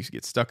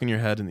get stuck in your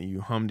head and that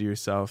you hum to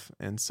yourself.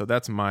 And so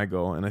that's my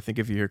goal. And I think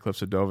if you hear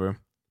Cliffs of Dover,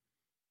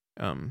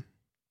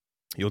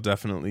 you'll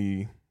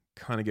definitely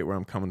kind of get where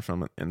I'm coming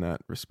from in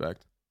that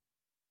respect.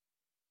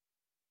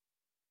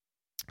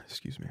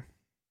 Excuse me.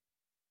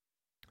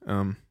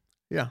 Yeah.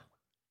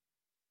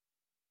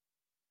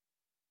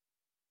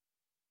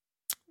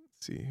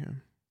 Let's see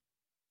here.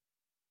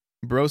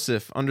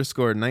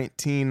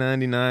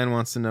 Brosif_1999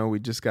 wants to know, we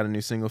just got a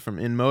new single from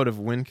In Motive.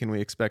 When can we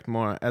expect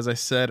more? As I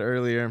said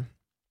earlier,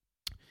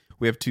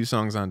 we have 2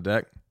 songs on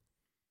deck.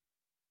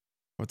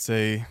 I would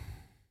say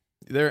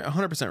they're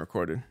 100%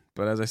 recorded.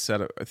 But as I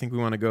said, I think we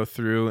want to go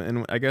through,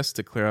 and I guess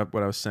to clear up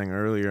what I was saying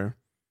earlier,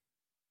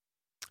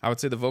 I would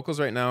say the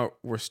vocals right now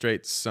were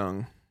straight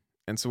sung.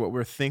 And so what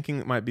we're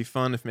thinking might be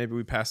fun if maybe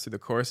we pass through the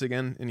chorus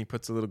again and he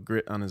puts a little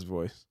grit on his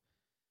voice.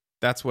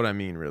 That's what I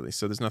mean, really.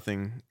 So there's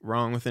nothing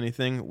wrong with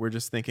anything. We're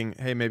just thinking,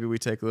 hey, maybe we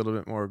take a little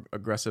bit more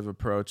aggressive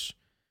approach.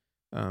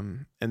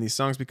 And these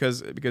songs,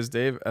 because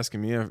Dave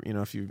Escamilla,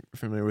 if you're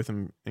familiar with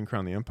him in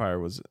Crown the Empire,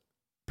 was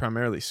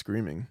primarily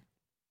screaming.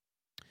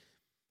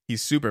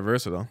 He's super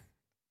versatile,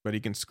 but he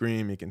can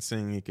scream, he can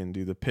sing, he can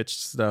do the pitched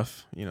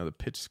stuff, the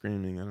pitch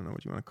screaming. I don't know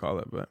what you want to call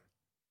it, but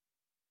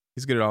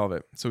he's good at all of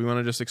it. So we want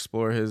to just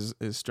explore his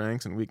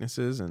strengths and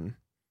weaknesses and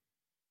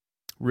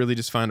really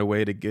just find a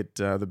way to get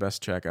the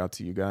best track out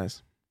to you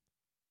guys.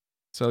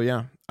 So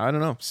yeah, I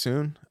don't know,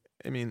 soon.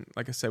 I mean,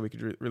 like I said, we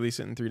could release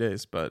it in 3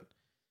 days, but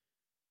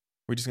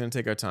we're just going to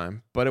take our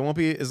time. But it won't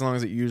be as long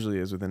as it usually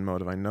is within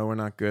Motive. I know we're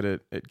not good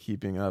at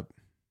keeping up.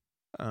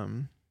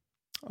 I'll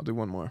do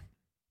one more.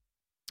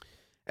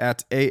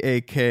 At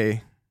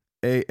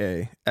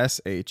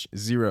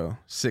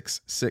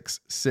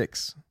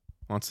AAKAASH0666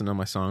 wants to know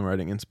my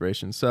songwriting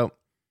inspiration. So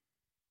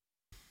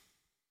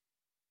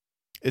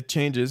it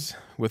changes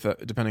with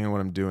depending on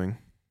what I'm doing.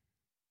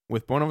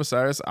 With Born of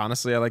Osiris,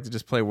 honestly, I like to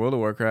just play World of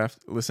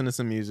Warcraft, listen to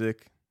some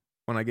music.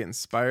 When I get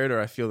inspired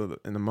or I feel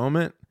in the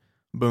moment,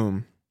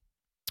 boom,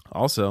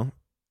 Also,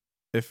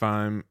 if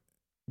I'm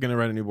gonna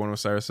write a new Born with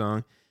Cyrus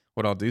song,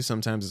 what I'll do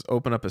sometimes is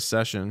open up a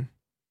session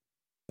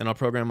and I'll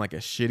program like a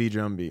shitty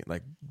drum beat,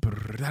 like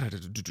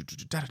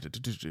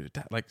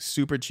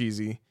super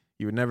cheesy.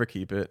 You would never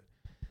keep it.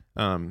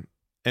 And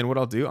what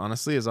I'll do,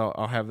 honestly, is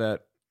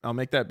I'll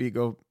make that beat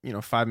go,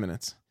 5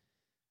 minutes,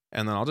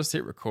 and then I'll just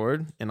hit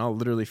record and I'll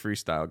literally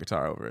freestyle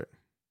guitar over it.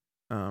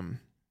 And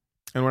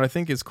what I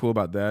think is cool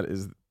about that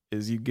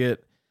is you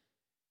get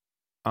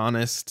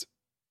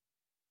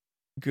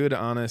good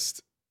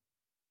honest.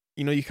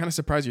 You kind of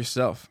surprise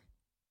yourself.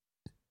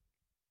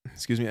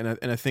 Excuse me, and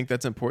I think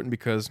that's important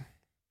because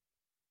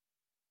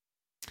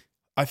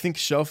I think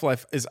shelf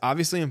life is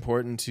obviously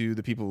important to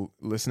the people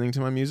listening to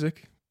my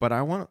music, but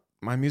I want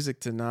my music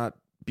to not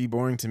be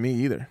boring to me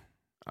either.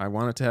 I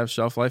want it to have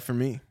shelf life for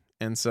me.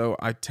 And so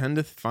I tend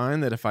to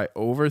find that if I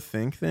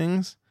overthink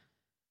things,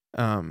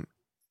 sorry,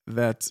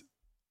 I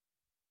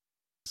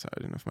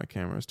didn't know if my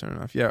camera was turning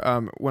off.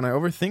 Yeah, when I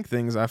overthink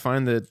things, I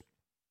find that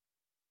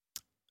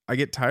I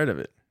get tired of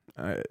it.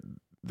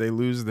 They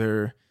lose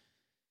the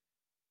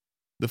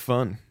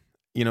fun.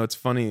 It's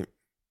funny.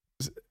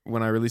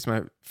 When I released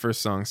my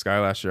first song, Sky,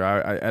 last year,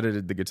 I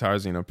edited the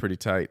guitars, pretty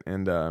tight.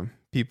 And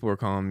people were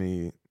calling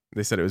me,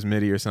 they said it was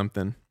MIDI or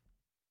something.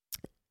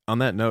 On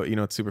that note,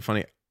 it's super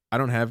funny. I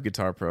don't have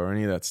Guitar Pro or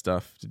any of that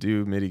stuff to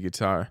do MIDI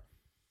guitar.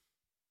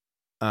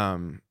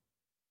 And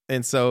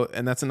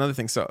that's another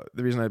thing. So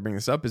the reason I bring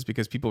this up is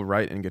because people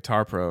write in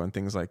Guitar Pro and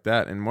things like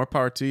that, and more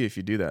power to you if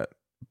you do that.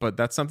 But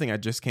that's something I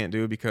just can't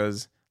do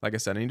because, like I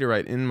said, I need to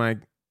write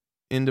into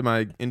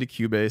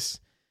Cubase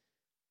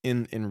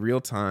in real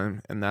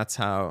time, and that's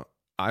how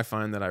I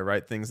find that I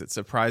write things that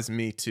surprise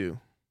me too.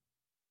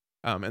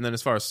 And then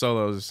as far as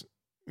solos,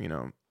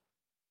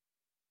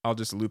 I'll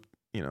just loop,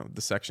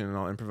 the section and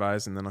I'll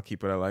improvise, and then I'll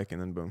keep what I like,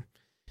 and then boom.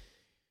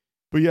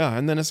 But yeah,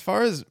 and then as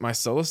far as my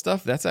solo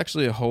stuff, that's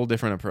actually a whole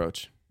different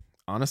approach.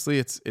 Honestly,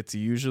 it's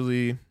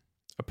usually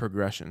a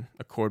progression,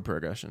 a chord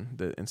progression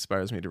that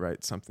inspires me to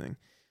write something.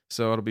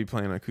 So it'll be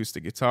playing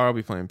acoustic guitar, I'll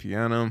be playing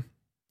piano.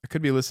 It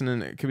could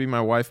be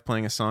my wife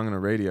playing a song on a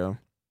radio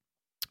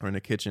or in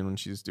the kitchen when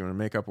she's doing her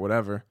makeup,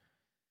 whatever.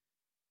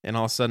 And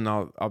all of a sudden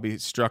I'll be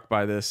struck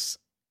by the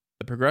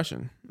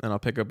progression, and I'll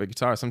pick up a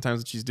guitar. Sometimes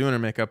when she's doing her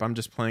makeup, I'm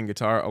just playing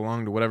guitar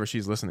along to whatever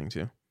she's listening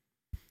to.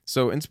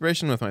 So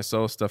inspiration with my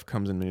solo stuff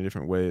comes in many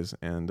different ways.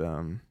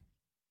 And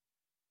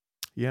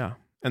yeah.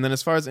 And then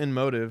as far as In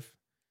Motive,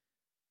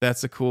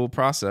 that's a cool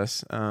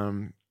process.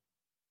 We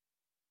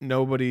do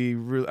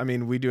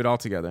it all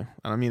together.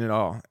 And I mean it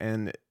all.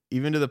 And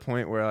even to the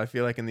point where I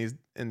feel like in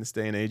this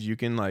day and age, you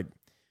can like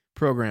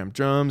program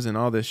drums and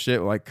all this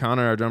shit. Like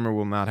Connor, our drummer,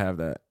 will not have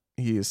that.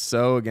 He is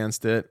so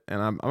against it,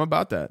 and I'm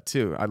about that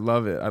too. I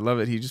love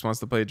it. He just wants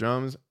to play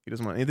drums. He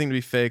doesn't want anything to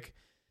be fake.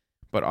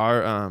 But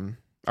our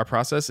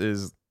process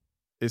is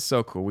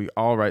so cool. We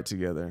all write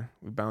together.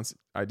 We bounce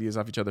ideas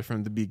off each other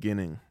from the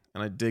beginning,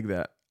 and I dig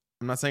that.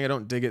 I'm not saying I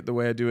don't dig it the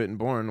way I do it in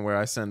Born, where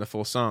I send a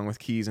full song with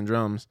keys and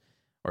drums,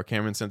 or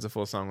Cameron sends a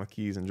full song with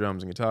keys and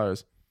drums and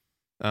guitars.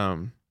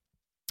 I'm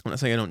not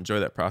saying I don't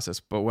enjoy that process,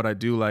 but what I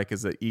do like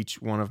is that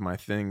each one of my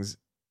things,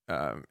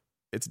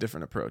 it's a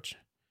different approach.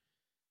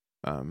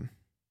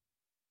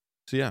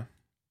 So yeah,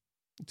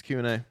 it's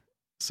Q&A.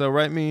 So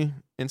write me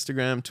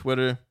Instagram,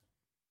 Twitter.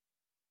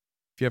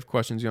 If you have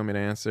questions you want me to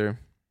answer,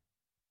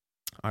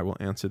 I will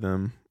answer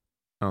them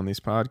on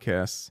these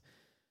podcasts.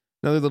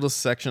 Another little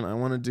section I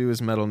want to do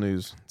is metal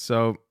news.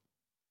 So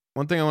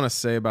one thing I want to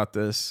say about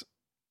this,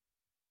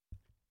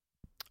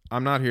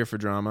 I'm not here for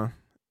drama,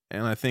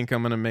 and I think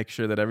I'm going to make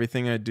sure that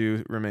everything I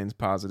do remains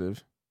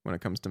positive when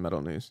it comes to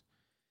metal news.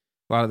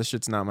 A lot of the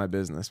shit's not my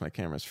business. My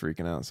camera's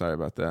freaking out. Sorry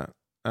about that.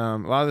 A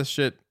lot of this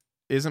shit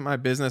isn't my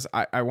business.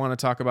 I want to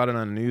talk about it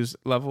on a news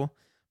level,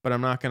 but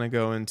I'm not going to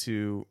go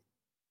into,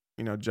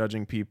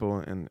 judging people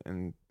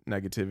and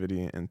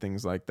negativity and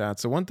things like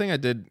that. So one thing I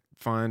did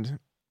find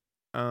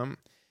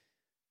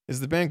is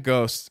the band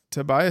Ghost.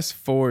 Tobias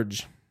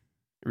Forge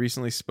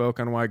recently spoke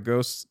on why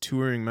Ghost's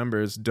touring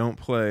members don't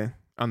play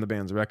on the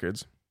band's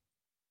records.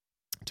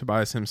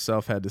 Tobias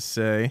himself had to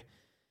say,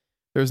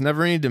 "There was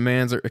never any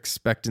demands or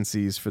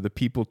expectancies for the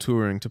people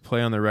touring to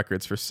play on their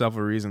records for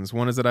several reasons.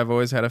 One is that I've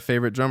always had a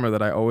favorite drummer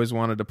that I always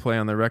wanted to play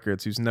on their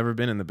records who's never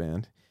been in the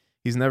band.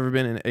 He's never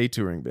been in a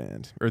touring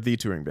band, or the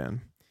touring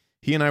band.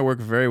 He and I work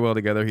very well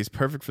together. He's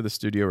perfect for the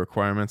studio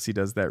requirements. He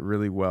does that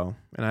really well.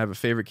 And I have a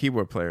favorite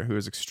keyboard player who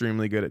is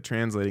extremely good at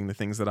translating the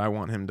things that I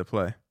want him to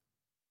play.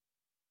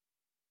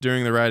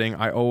 During the writing,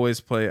 I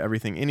always play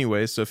everything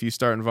anyway, so if you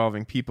start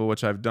involving people,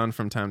 which I've done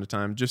from time to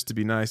time, just to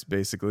be nice,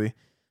 basically,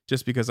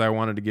 just because I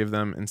wanted to give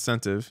them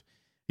incentive,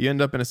 you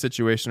end up in a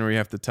situation where you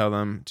have to tell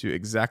them to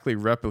exactly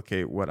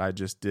replicate what I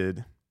just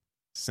did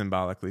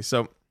symbolically."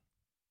 So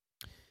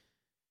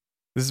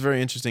this is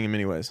very interesting in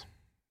many ways.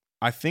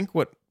 I think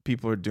what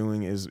people are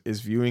doing is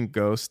viewing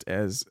Ghost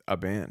as a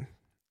band,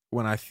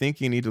 when I think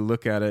you need to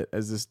look at it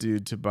as this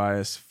dude,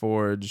 Tobias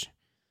Forge.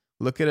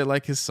 Look at it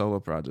like his solo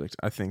project.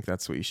 I think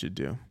that's what you should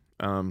do.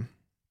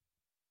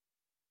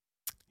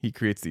 He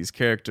creates these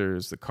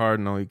characters, the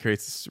Cardinal. He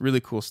creates this really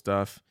cool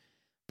stuff.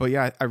 but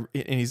yeah, and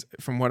he's,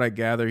 from what I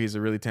gather, he's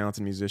a really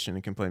talented musician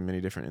and can play many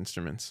different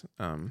instruments.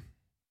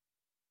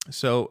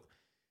 So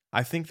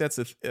I think that's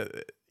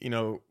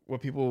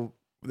what people,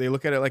 they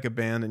look at it like a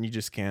band and you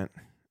just can't.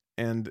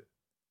 And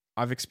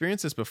I've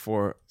experienced this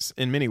before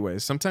in many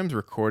ways. Sometimes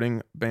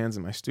recording bands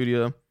in my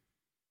studio,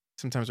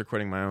 sometimes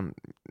recording my own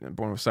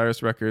Born with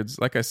Cyrus records.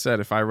 Like I said,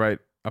 if I write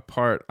a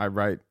part, I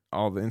write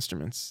all the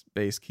instruments,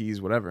 bass,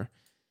 keys, whatever.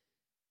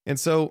 And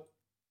so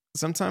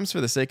sometimes for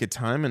the sake of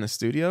time in a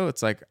studio,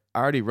 it's like, I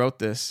already wrote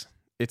this,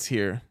 it's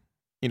here.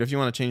 If you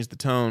want to change the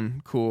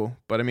tone, cool.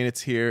 But I mean,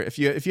 it's here. If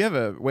you have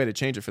a way to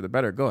change it for the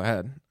better, go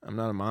ahead. I'm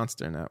not a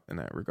monster in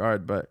that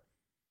regard. But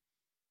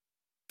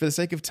for the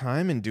sake of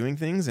time and doing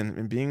things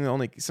and being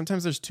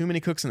sometimes there's too many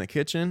cooks in the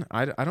kitchen.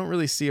 I don't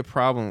really see a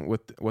problem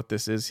with what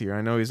this is here.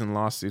 I know he's in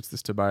lawsuits,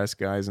 this Tobias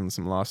guy's in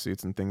some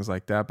lawsuits and things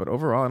like that. But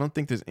overall, I don't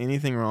think there's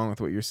anything wrong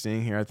with what you're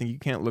seeing here. I think you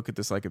can't look at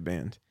this like a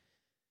band.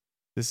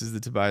 This is the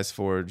Tobias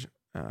Forge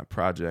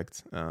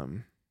project.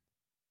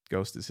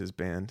 Ghost is his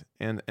band.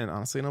 And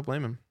honestly, I don't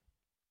blame him.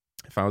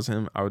 If I was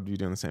him, I would be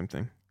doing the same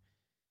thing.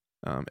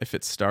 If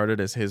it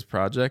started as his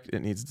project,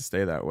 it needs to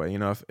stay that way.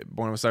 If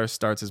Born with Cyrus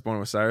starts as Born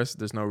with Cyrus,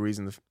 there's no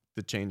reason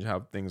to change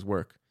how things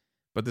work.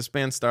 But this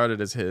band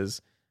started as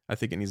his. I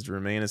think it needs to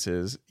remain as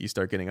his. You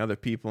start getting other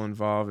people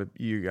involved.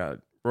 You got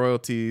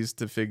royalties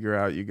to figure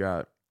out. You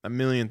got a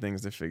million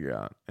things to figure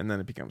out. And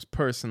then it becomes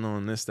personal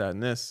and this, that,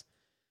 and this.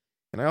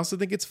 And I also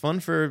think it's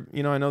fun for,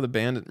 I know the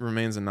band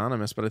remains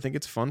anonymous, but I think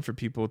it's fun for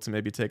people to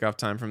maybe take off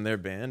time from their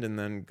band and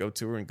then go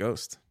tour and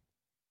Ghost.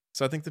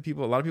 So I think a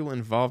lot of people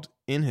involved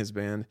in his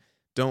band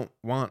don't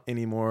want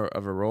any more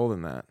of a role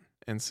in that.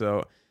 And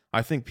so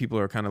I think people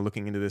are kind of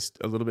looking into this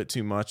a little bit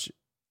too much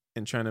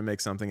and trying to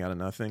make something out of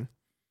nothing.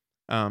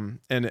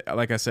 And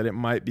like I said, it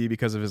might be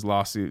because of his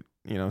lawsuit,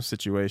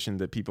 situation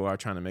that people are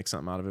trying to make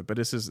something out of it. But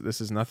this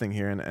is nothing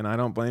here, and I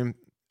don't blame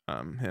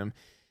him.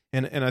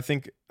 And I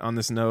think on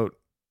this note,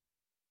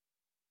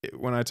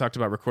 when I talked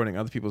about recording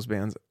other people's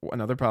bands,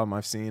 another problem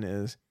I've seen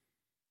is,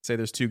 say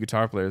there's 2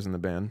 guitar players in the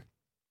band.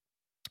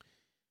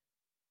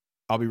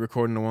 I'll be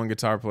recording to one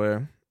guitar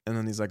player, and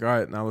then he's like, all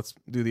right, now let's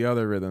do the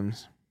other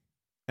rhythms.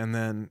 And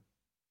then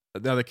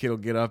the other kid will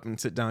get up and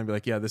sit down and be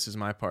like, yeah, this is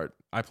my part.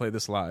 I play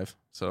this live,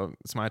 so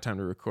it's my time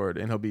to record.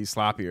 And he'll be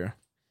sloppier.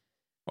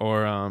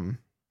 Or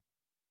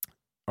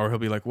he'll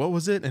be like, what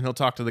was it? And he'll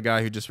talk to the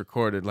guy who just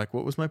recorded, like,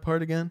 what was my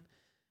part again?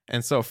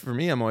 And so for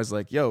me, I'm always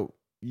like, yo,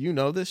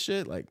 this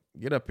shit? Like,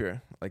 get up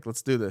here. Like,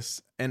 let's do this.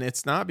 And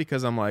it's not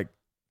because I'm like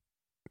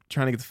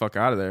trying to get the fuck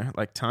out of there,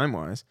 like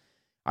time-wise.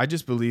 I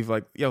just believe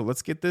like, yo,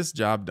 let's get this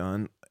job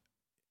done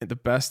in the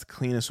best,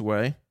 cleanest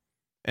way.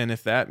 And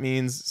if that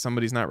means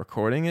somebody's not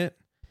recording it,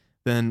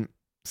 then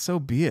so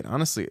be it.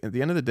 Honestly, at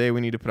the end of the day,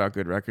 we need to put out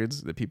good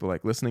records that people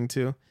like listening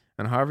to.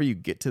 And however you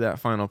get to that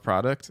final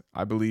product,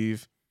 I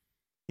believe,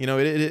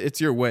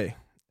 it's your way.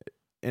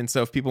 And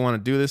so if people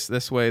want to do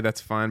this way,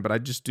 that's fine. But I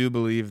just do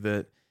believe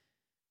that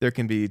there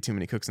can be too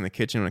many cooks in the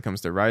kitchen when it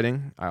comes to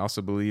writing. I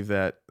also believe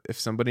that if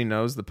somebody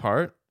knows the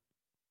part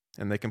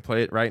and they can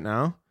play it right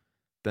now,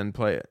 then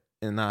play it,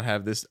 and not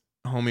have this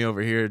homie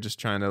over here just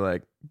trying to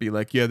like be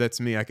like, yeah,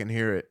 that's me, I can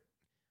hear it.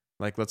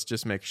 Like, let's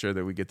just make sure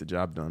that we get the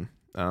job done.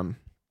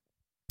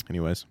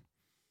 Anyways,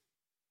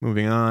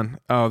 moving on.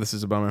 Oh, this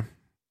is a bummer.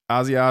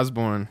 Ozzy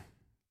Osbourne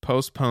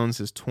postpones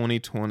his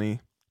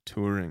 2020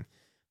 touring.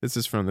 This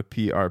is from the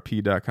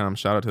PRP.com.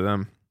 Shout out to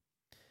them.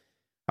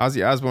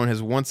 Ozzy Osbourne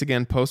has once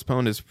again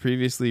postponed his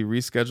previously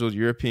rescheduled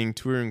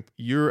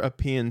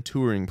European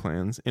touring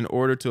plans in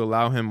order to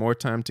allow him more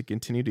time to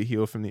continue to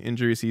heal from the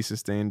injuries he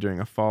sustained during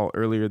a fall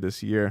earlier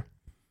this year.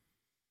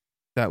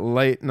 That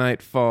late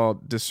night fall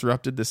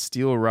disrupted the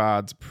steel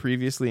rods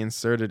previously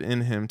inserted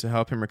in him to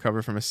help him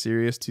recover from a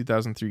serious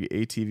 2003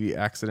 ATV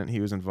accident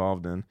he was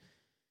involved in.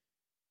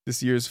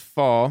 This year's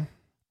fall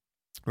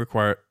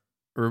required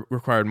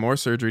more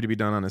surgery to be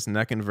done on his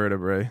neck and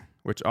vertebrae,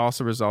 which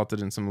also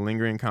resulted in some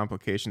lingering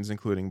complications,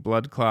 including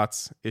blood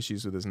clots,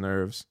 issues with his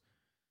nerves.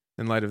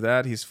 In light of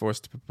that, he's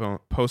forced to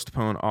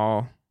postpone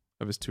all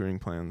of his touring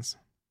plans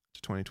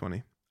to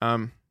 2020.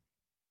 The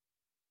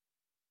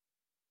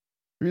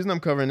reason I'm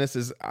covering this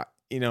is,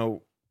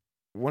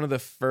 one of the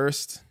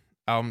first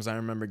albums I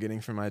remember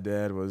getting from my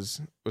dad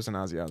was an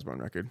Ozzy Osbourne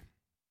record.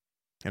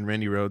 And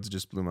Randy Rhoads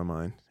just blew my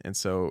mind. And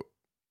so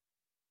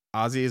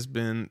Ozzy has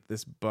been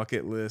this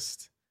bucket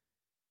list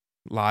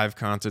live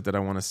concert that I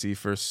want to see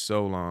for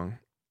so long.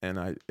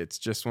 And it's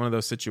just one of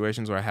those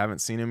situations where I haven't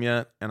seen him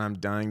yet and I'm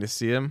dying to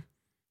see him.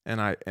 And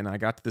I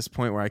got to this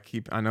point where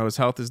I know his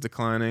health is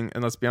declining.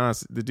 And let's be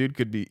honest, the dude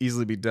could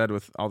easily be dead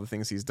with all the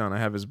things he's done. I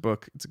have his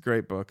book. It's a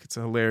great book. It's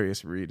a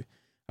hilarious read.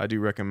 I do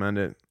recommend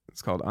it.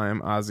 It's called I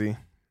Am Ozzy.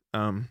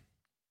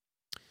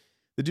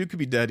 The dude could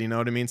be dead, you know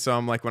what I mean? So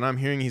I'm like, when I'm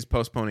hearing he's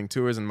postponing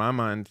tours, in my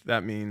mind,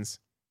 that means,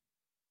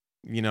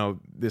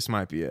 this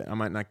might be it. I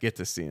might not get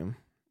to see him.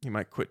 He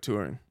might quit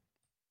touring.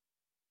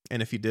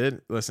 And if he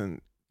did,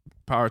 listen,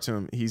 power to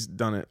him. He's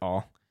done it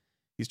all.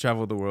 He's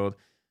traveled the world.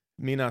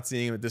 Me not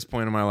seeing him at this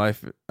point in my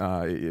life,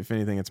 if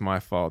anything, it's my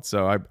fault.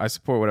 So I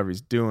support whatever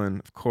he's doing.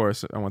 Of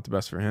course, I want the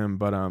best for him.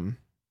 But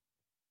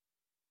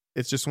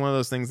it's just one of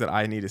those things that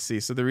I need to see.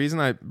 So the reason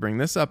I bring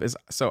this up is,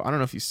 so I don't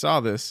know if you saw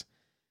this,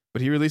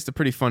 but he released a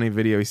pretty funny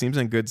video. He seems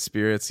in good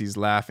spirits. He's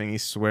laughing.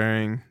 He's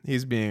swearing.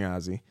 He's being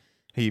Ozzy.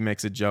 He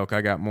makes a joke.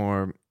 I got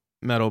more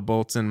metal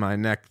bolts in my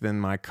neck than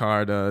my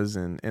car does.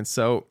 And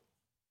so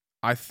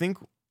I think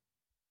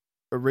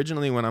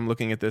originally when I'm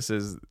looking at this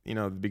as, you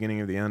know, the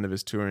beginning of the end of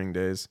his touring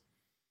days,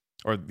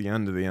 or the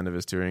end of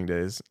his touring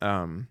days,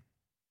 I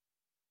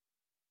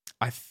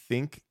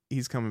think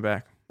he's coming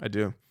back. I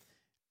do.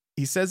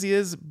 He says he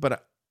is,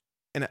 but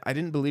and I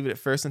didn't believe it at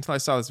first until I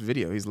saw this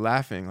video. He's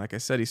laughing. Like I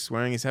said, he's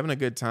swearing. He's having a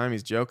good time.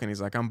 He's joking.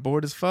 He's like, I'm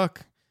bored as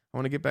fuck. I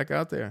want to get back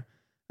out there.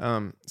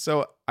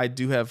 So I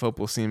do have hope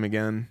we'll see him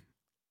again.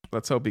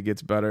 Let's hope he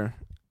gets better.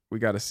 We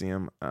got to see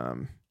him.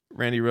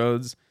 Randy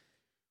Rhoads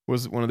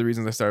was one of the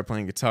reasons I started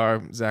playing guitar.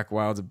 Zakk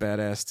Wylde's a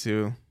badass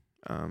too.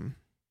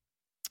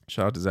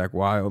 Shout out to Zakk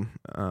Wylde.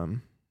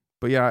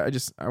 But yeah,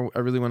 I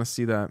really want to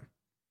see that.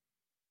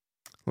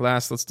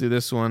 Last, let's do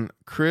this one.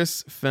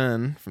 Chris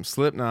Fehn from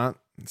Slipknot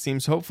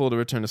seems hopeful to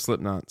return to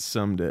Slipknot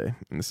someday.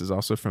 And this is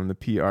also from the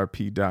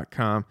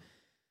PRP.com.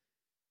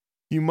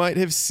 You might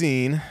have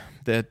seen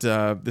that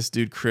this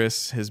dude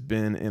Chris has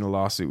been in a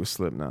lawsuit with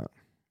Slipknot.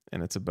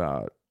 And it's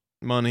about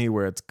money,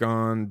 where it's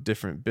gone,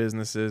 different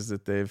businesses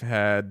that they've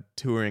had,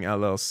 touring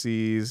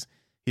LLCs.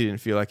 He didn't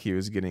feel like he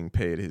was getting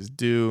paid his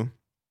due.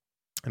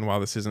 And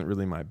while this isn't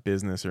really my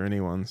business or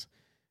anyone's,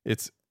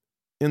 it's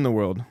in the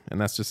world.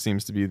 And that just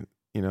seems to be,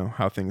 you know,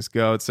 how things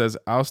go. It says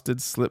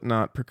ousted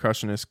Slipknot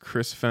percussionist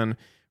Chris Fehn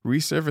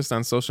resurfaced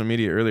on social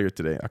media earlier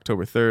today,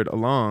 October 3rd,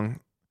 along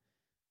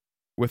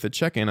with a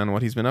check-in on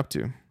what he's been up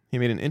to. He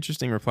made an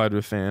interesting reply to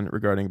a fan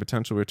regarding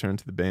potential return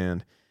to the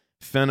band.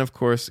 Fehn, of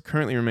course,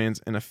 currently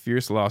remains in a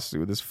fierce lawsuit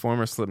with his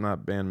former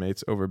Slipknot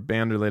bandmates over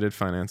band-related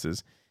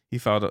finances. He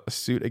filed a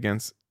suit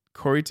against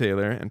Corey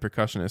Taylor and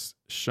percussionist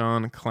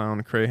Sean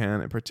Clown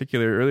Crahan in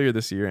particular earlier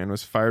this year and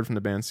was fired from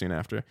the band soon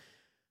after.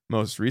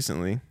 Most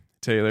recently,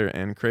 Taylor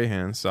and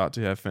Crahan sought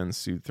to have Fenn's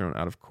suit thrown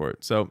out of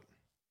court. So,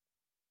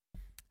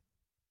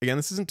 again,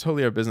 this isn't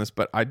totally our business,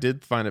 but I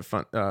did find it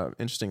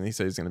interesting that he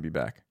said he's going to be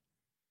back.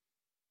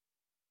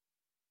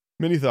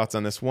 Many thoughts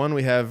on this. One,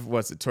 we have,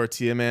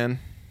 Tortilla Man.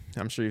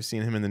 I'm sure you've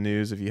seen him in the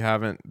news. If you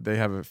haven't, they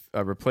have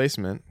a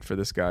replacement for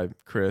this guy,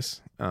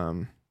 Chris.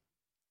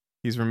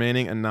 He's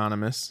remaining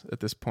anonymous at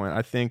this point.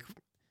 I think a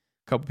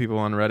couple people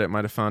on Reddit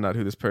might have found out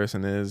who this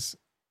person is.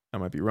 I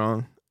might be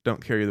wrong.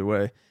 Don't care either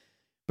way.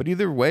 But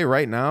either way,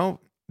 right now,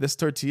 this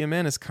Tortilla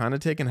Man is kind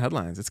of taking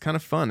headlines. It's kind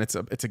of fun. It's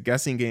a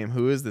guessing game.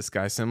 Who is this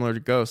guy? Similar to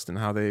Ghost and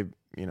how they,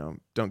 you know,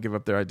 don't give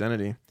up their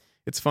identity.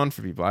 It's fun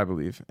for people, I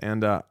believe.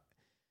 And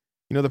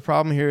you know, the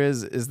problem here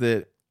is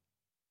that,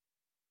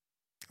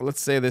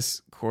 let's say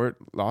this court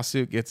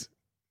lawsuit gets,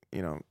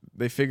 you know,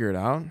 they figure it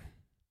out.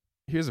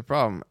 Here's the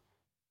problem.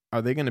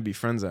 Are they going to be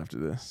friends after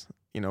this?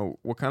 You know,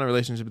 what kind of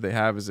relationship do they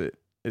have? Is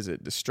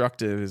it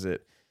destructive? Is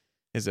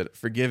it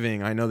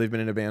forgiving? I know they've been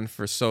in a band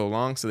for so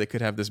long, so they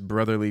could have this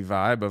brotherly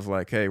vibe of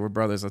like, hey, we're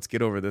brothers. Let's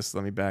get over this.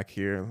 Let me back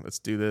here. Let's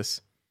do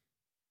this.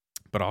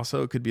 But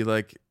also it could be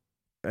like,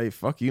 hey,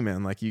 fuck you,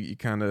 man. Like you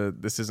kind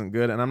of, this isn't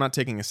good. And I'm not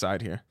taking a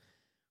side here.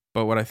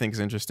 But what I think is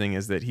interesting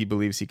is that he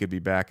believes he could be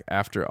back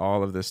after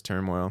all of this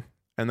turmoil.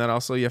 And that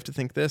also you have to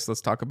think this.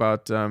 Let's talk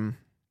about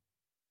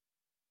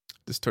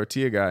this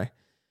Tortilla guy.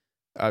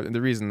 The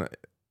reason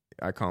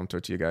I call him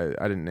Tortilla guy,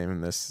 I didn't name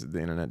him this.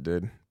 The internet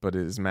did. But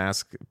his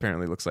mask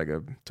apparently looks like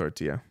a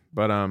tortilla.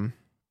 But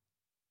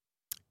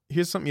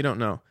here's something you don't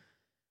know.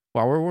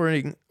 While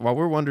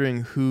we're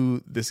wondering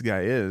who this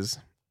guy is,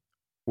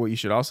 what you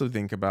should also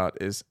think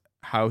about is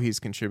how he's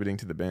contributing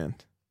to the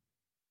band.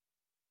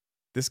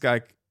 This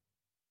guy,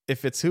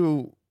 if it's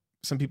who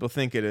some people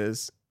think it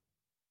is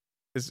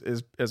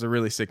a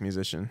really sick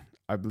musician.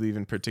 I believe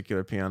in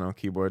particular piano,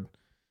 keyboard,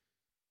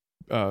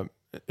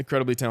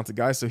 incredibly talented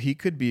guy. So he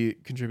could be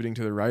contributing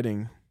to the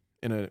writing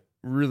in a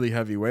really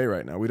heavy way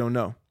right now. We don't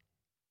know.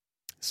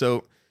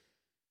 So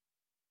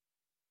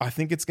I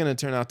think it's going to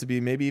turn out to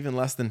be maybe even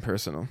less than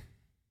personal.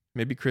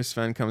 Maybe Chris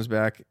Fehn comes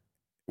back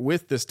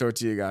with this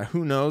Tortilla guy.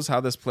 Who knows how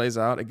this plays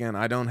out? Again,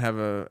 I don't have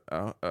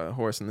a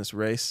horse in this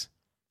race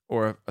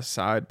or a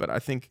side, but I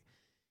think,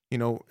 you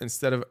know,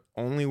 instead of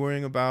only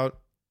worrying about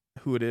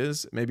who it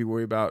is, maybe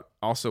worry about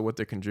also what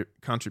their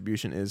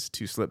contribution is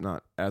to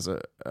Slipknot as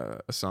a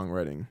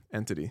songwriting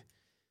entity.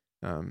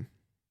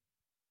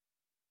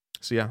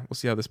 So yeah, we'll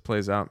see how this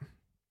plays out.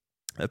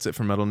 That's it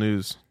for Metal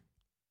News.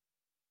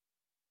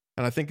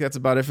 And I think that's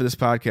about it for this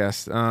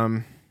podcast.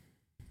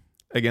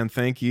 Again,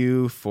 thank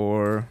you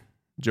for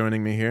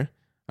joining me here.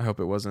 I hope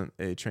it wasn't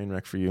a train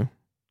wreck for you.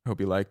 I hope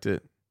you liked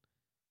it.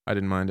 I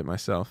didn't mind it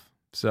myself.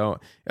 So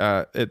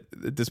at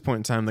this point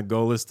in time, the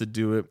goal is to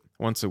do it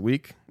once a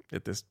week.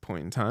 At this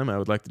point in time, I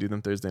would like to do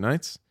them Thursday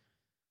nights,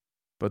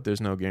 but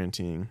there's no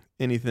guaranteeing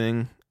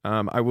anything.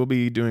 I will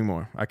be doing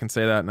more. I can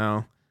say that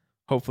now,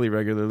 hopefully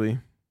regularly.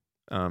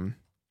 I want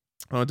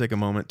to take a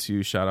moment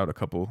to shout out a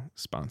couple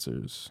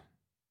sponsors.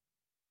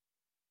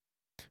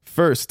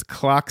 First,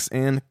 Clocks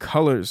and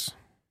Colors.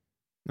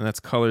 And that's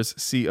Colors,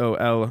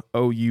 Colours,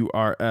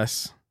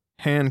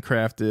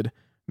 handcrafted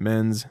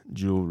men's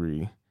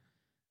jewelry.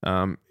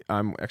 I'm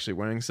actually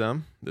wearing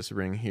some. This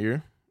ring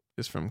here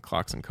is from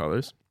Clocks and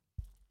Colors.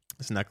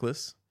 This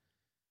necklace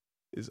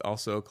is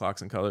also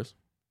Clocks and Colors.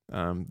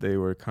 They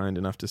were kind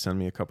enough to send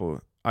me a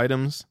couple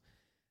items.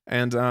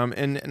 And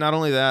not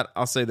only that,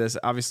 I'll say this,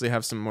 obviously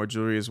have some more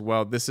jewelry as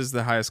well. This is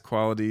the highest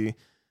quality.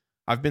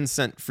 I've been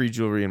sent free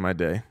jewelry in my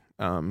day.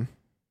 Some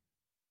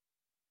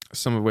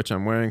of which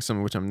I'm wearing, some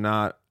of which I'm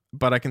not.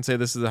 But I can say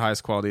this is the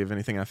highest quality of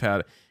anything I've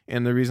had.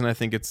 And the reason I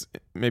think it's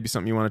maybe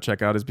something you want to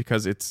check out is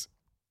because it's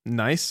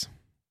nice.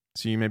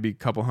 So you maybe a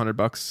couple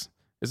 $100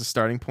 is a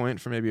starting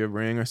point for maybe a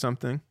ring or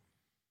something.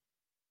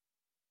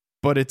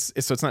 But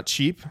it's not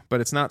cheap, but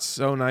it's not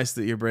so nice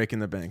that you're breaking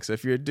the bank. So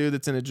if you're a dude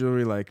that's into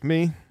jewelry like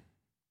me,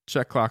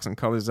 check Clocks and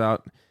Colors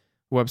out.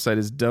 Website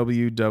is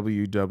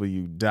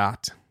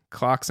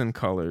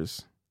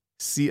www.clocksandcolors,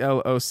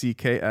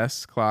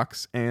 CLOCKS,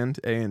 Clocks and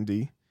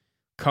A&D,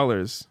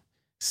 Colors,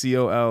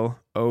 COLOURS.com.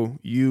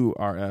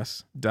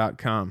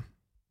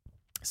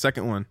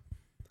 Second one,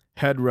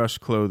 Head Rush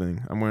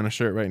Clothing. I'm wearing a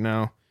shirt right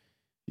now.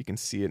 You can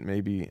see it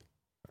maybe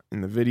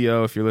in the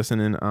video. If you're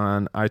listening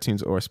on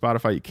iTunes or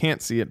Spotify, you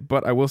can't see it,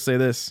 but I will say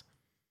this.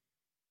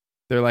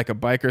 They're like a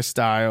biker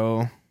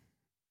style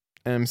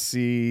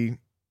MC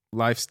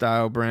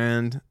lifestyle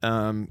brand.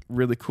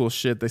 Really cool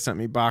shit. They sent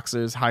me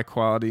boxers, high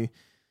quality.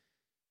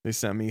 They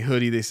sent me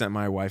hoodie. They sent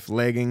my wife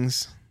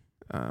leggings,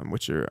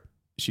 which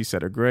she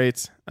said are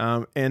great.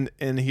 And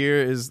here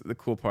is the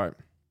cool part.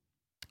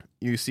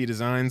 You see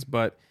designs,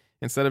 but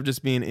instead of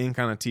just being ink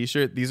on a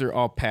t-shirt, these are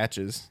all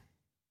patches.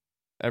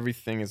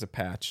 Everything is a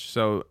patch.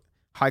 So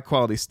high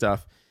quality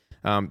stuff.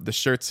 The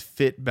shirts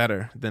fit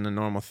better than a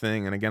normal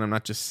thing. And again, I'm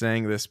not just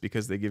saying this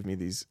because they give me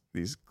these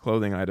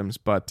clothing items,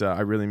 but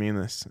I really mean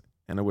this.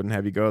 And I wouldn't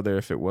have you go there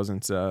if it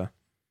wasn't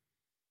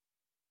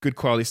good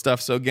quality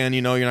stuff. So again,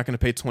 you're not going to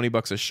pay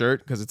 $20 a shirt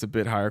because it's a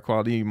bit higher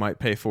quality. You might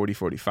pay $40,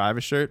 $45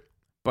 a shirt.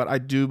 But I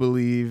do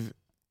believe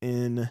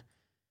in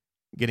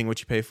getting what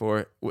you pay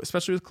for,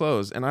 especially with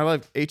clothes. And I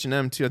like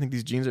H&M too. I think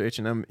these jeans are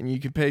H&M, and you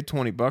can pay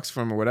 $20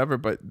 for them or whatever,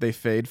 but they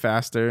fade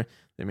faster.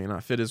 They may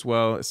not fit as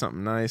well. It's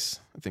something nice.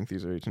 I think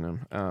these are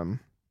H&M.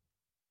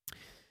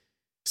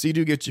 So you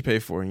do get what you pay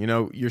for.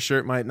 Your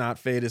shirt might not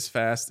fade as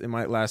fast. It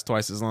might last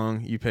twice as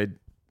long. You paid,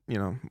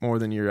 more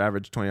than your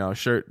average $20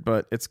 shirt,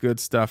 but it's good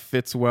stuff.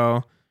 Fits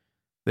well.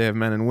 They have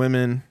men and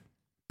women.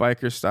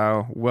 Biker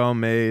style, well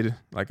made.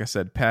 Like I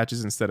said,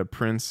 patches instead of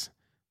prints.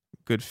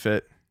 Good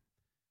fit.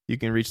 You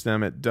can reach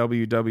them at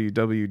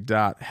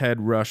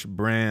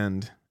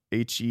www.headrushbrand,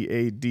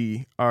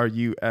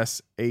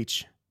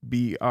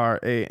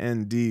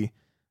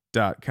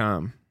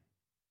 HEADRUSHBRAND.com.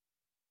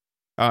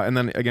 And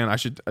then again, I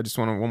just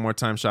want to one more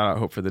time shout out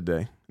Hope for the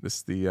Day. This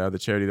is the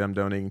charity that I'm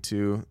donating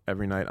to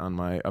every night on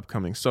my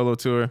upcoming solo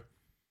tour.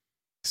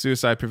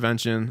 Suicide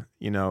prevention,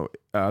 their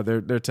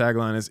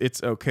tagline is,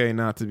 it's okay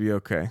not to be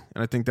okay.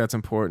 And I think that's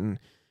important,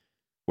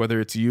 whether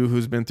it's you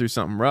who's been through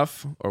something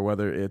rough or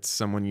whether it's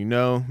someone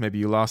maybe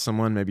you lost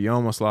someone, maybe you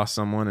almost lost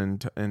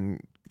someone,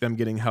 and them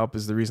getting help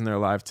is the reason they're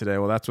alive today.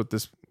 Well, that's what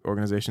this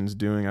organization is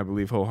doing. I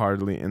believe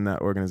wholeheartedly in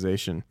that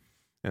organization.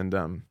 And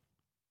I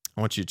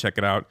want you to check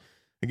it out.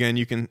 Again,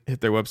 you can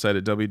hit their website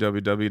at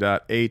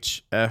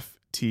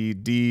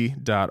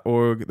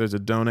www.hftd.org. There's a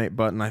donate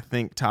button, I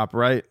think, top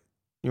right.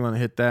 You want to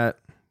hit that.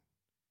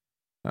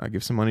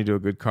 Give some money to a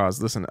good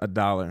cause. Listen,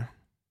 $1,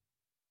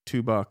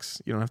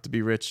 $2. You don't have to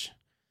be rich,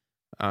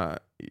 to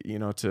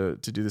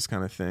do this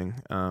kind of thing.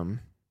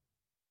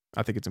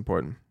 I think it's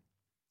important.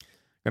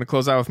 I'm going to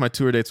close out with my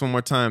tour dates one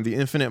more time. The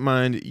Infinite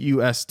Mind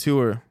U.S.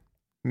 Tour.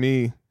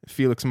 Me,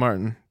 Felix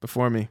Martin,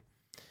 before me.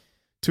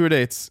 Tour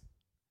dates.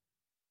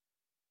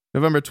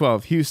 November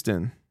 12th,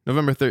 Houston.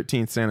 November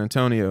 13th, San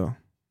Antonio.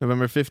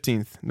 November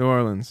 15th, New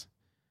Orleans.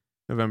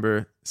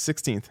 November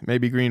 16th,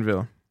 maybe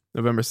Greenville.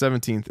 November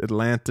 17th,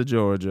 Atlanta,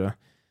 Georgia.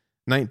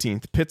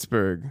 19th,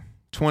 Pittsburgh.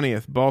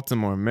 20th,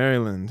 Baltimore,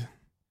 Maryland.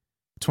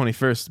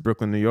 21st,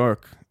 Brooklyn, New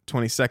York.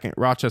 22nd,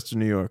 Rochester,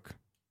 New York.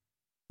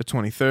 The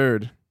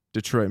 23rd,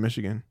 Detroit,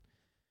 Michigan.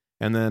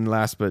 And then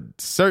last but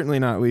certainly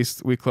not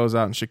least, we close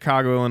out in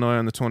Chicago, Illinois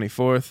on the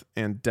 24th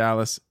and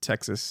Dallas,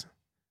 Texas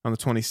on the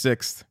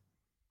 26th.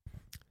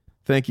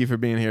 Thank you for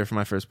being here for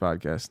my first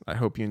podcast. I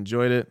hope you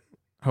enjoyed it.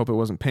 I hope it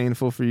wasn't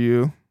painful for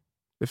you.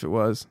 If it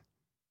was,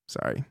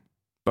 sorry.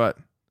 But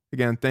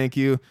again, thank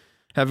you.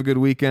 Have a good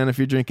weekend. If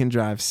you're drinking,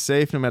 drive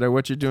safe. No matter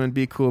what you're doing,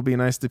 be cool, be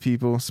nice to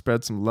people,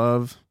 spread some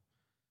love.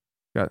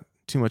 Got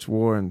too much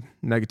war and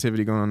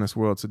negativity going on in this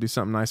world, so do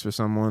something nice for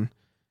someone.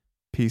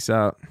 Peace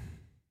out.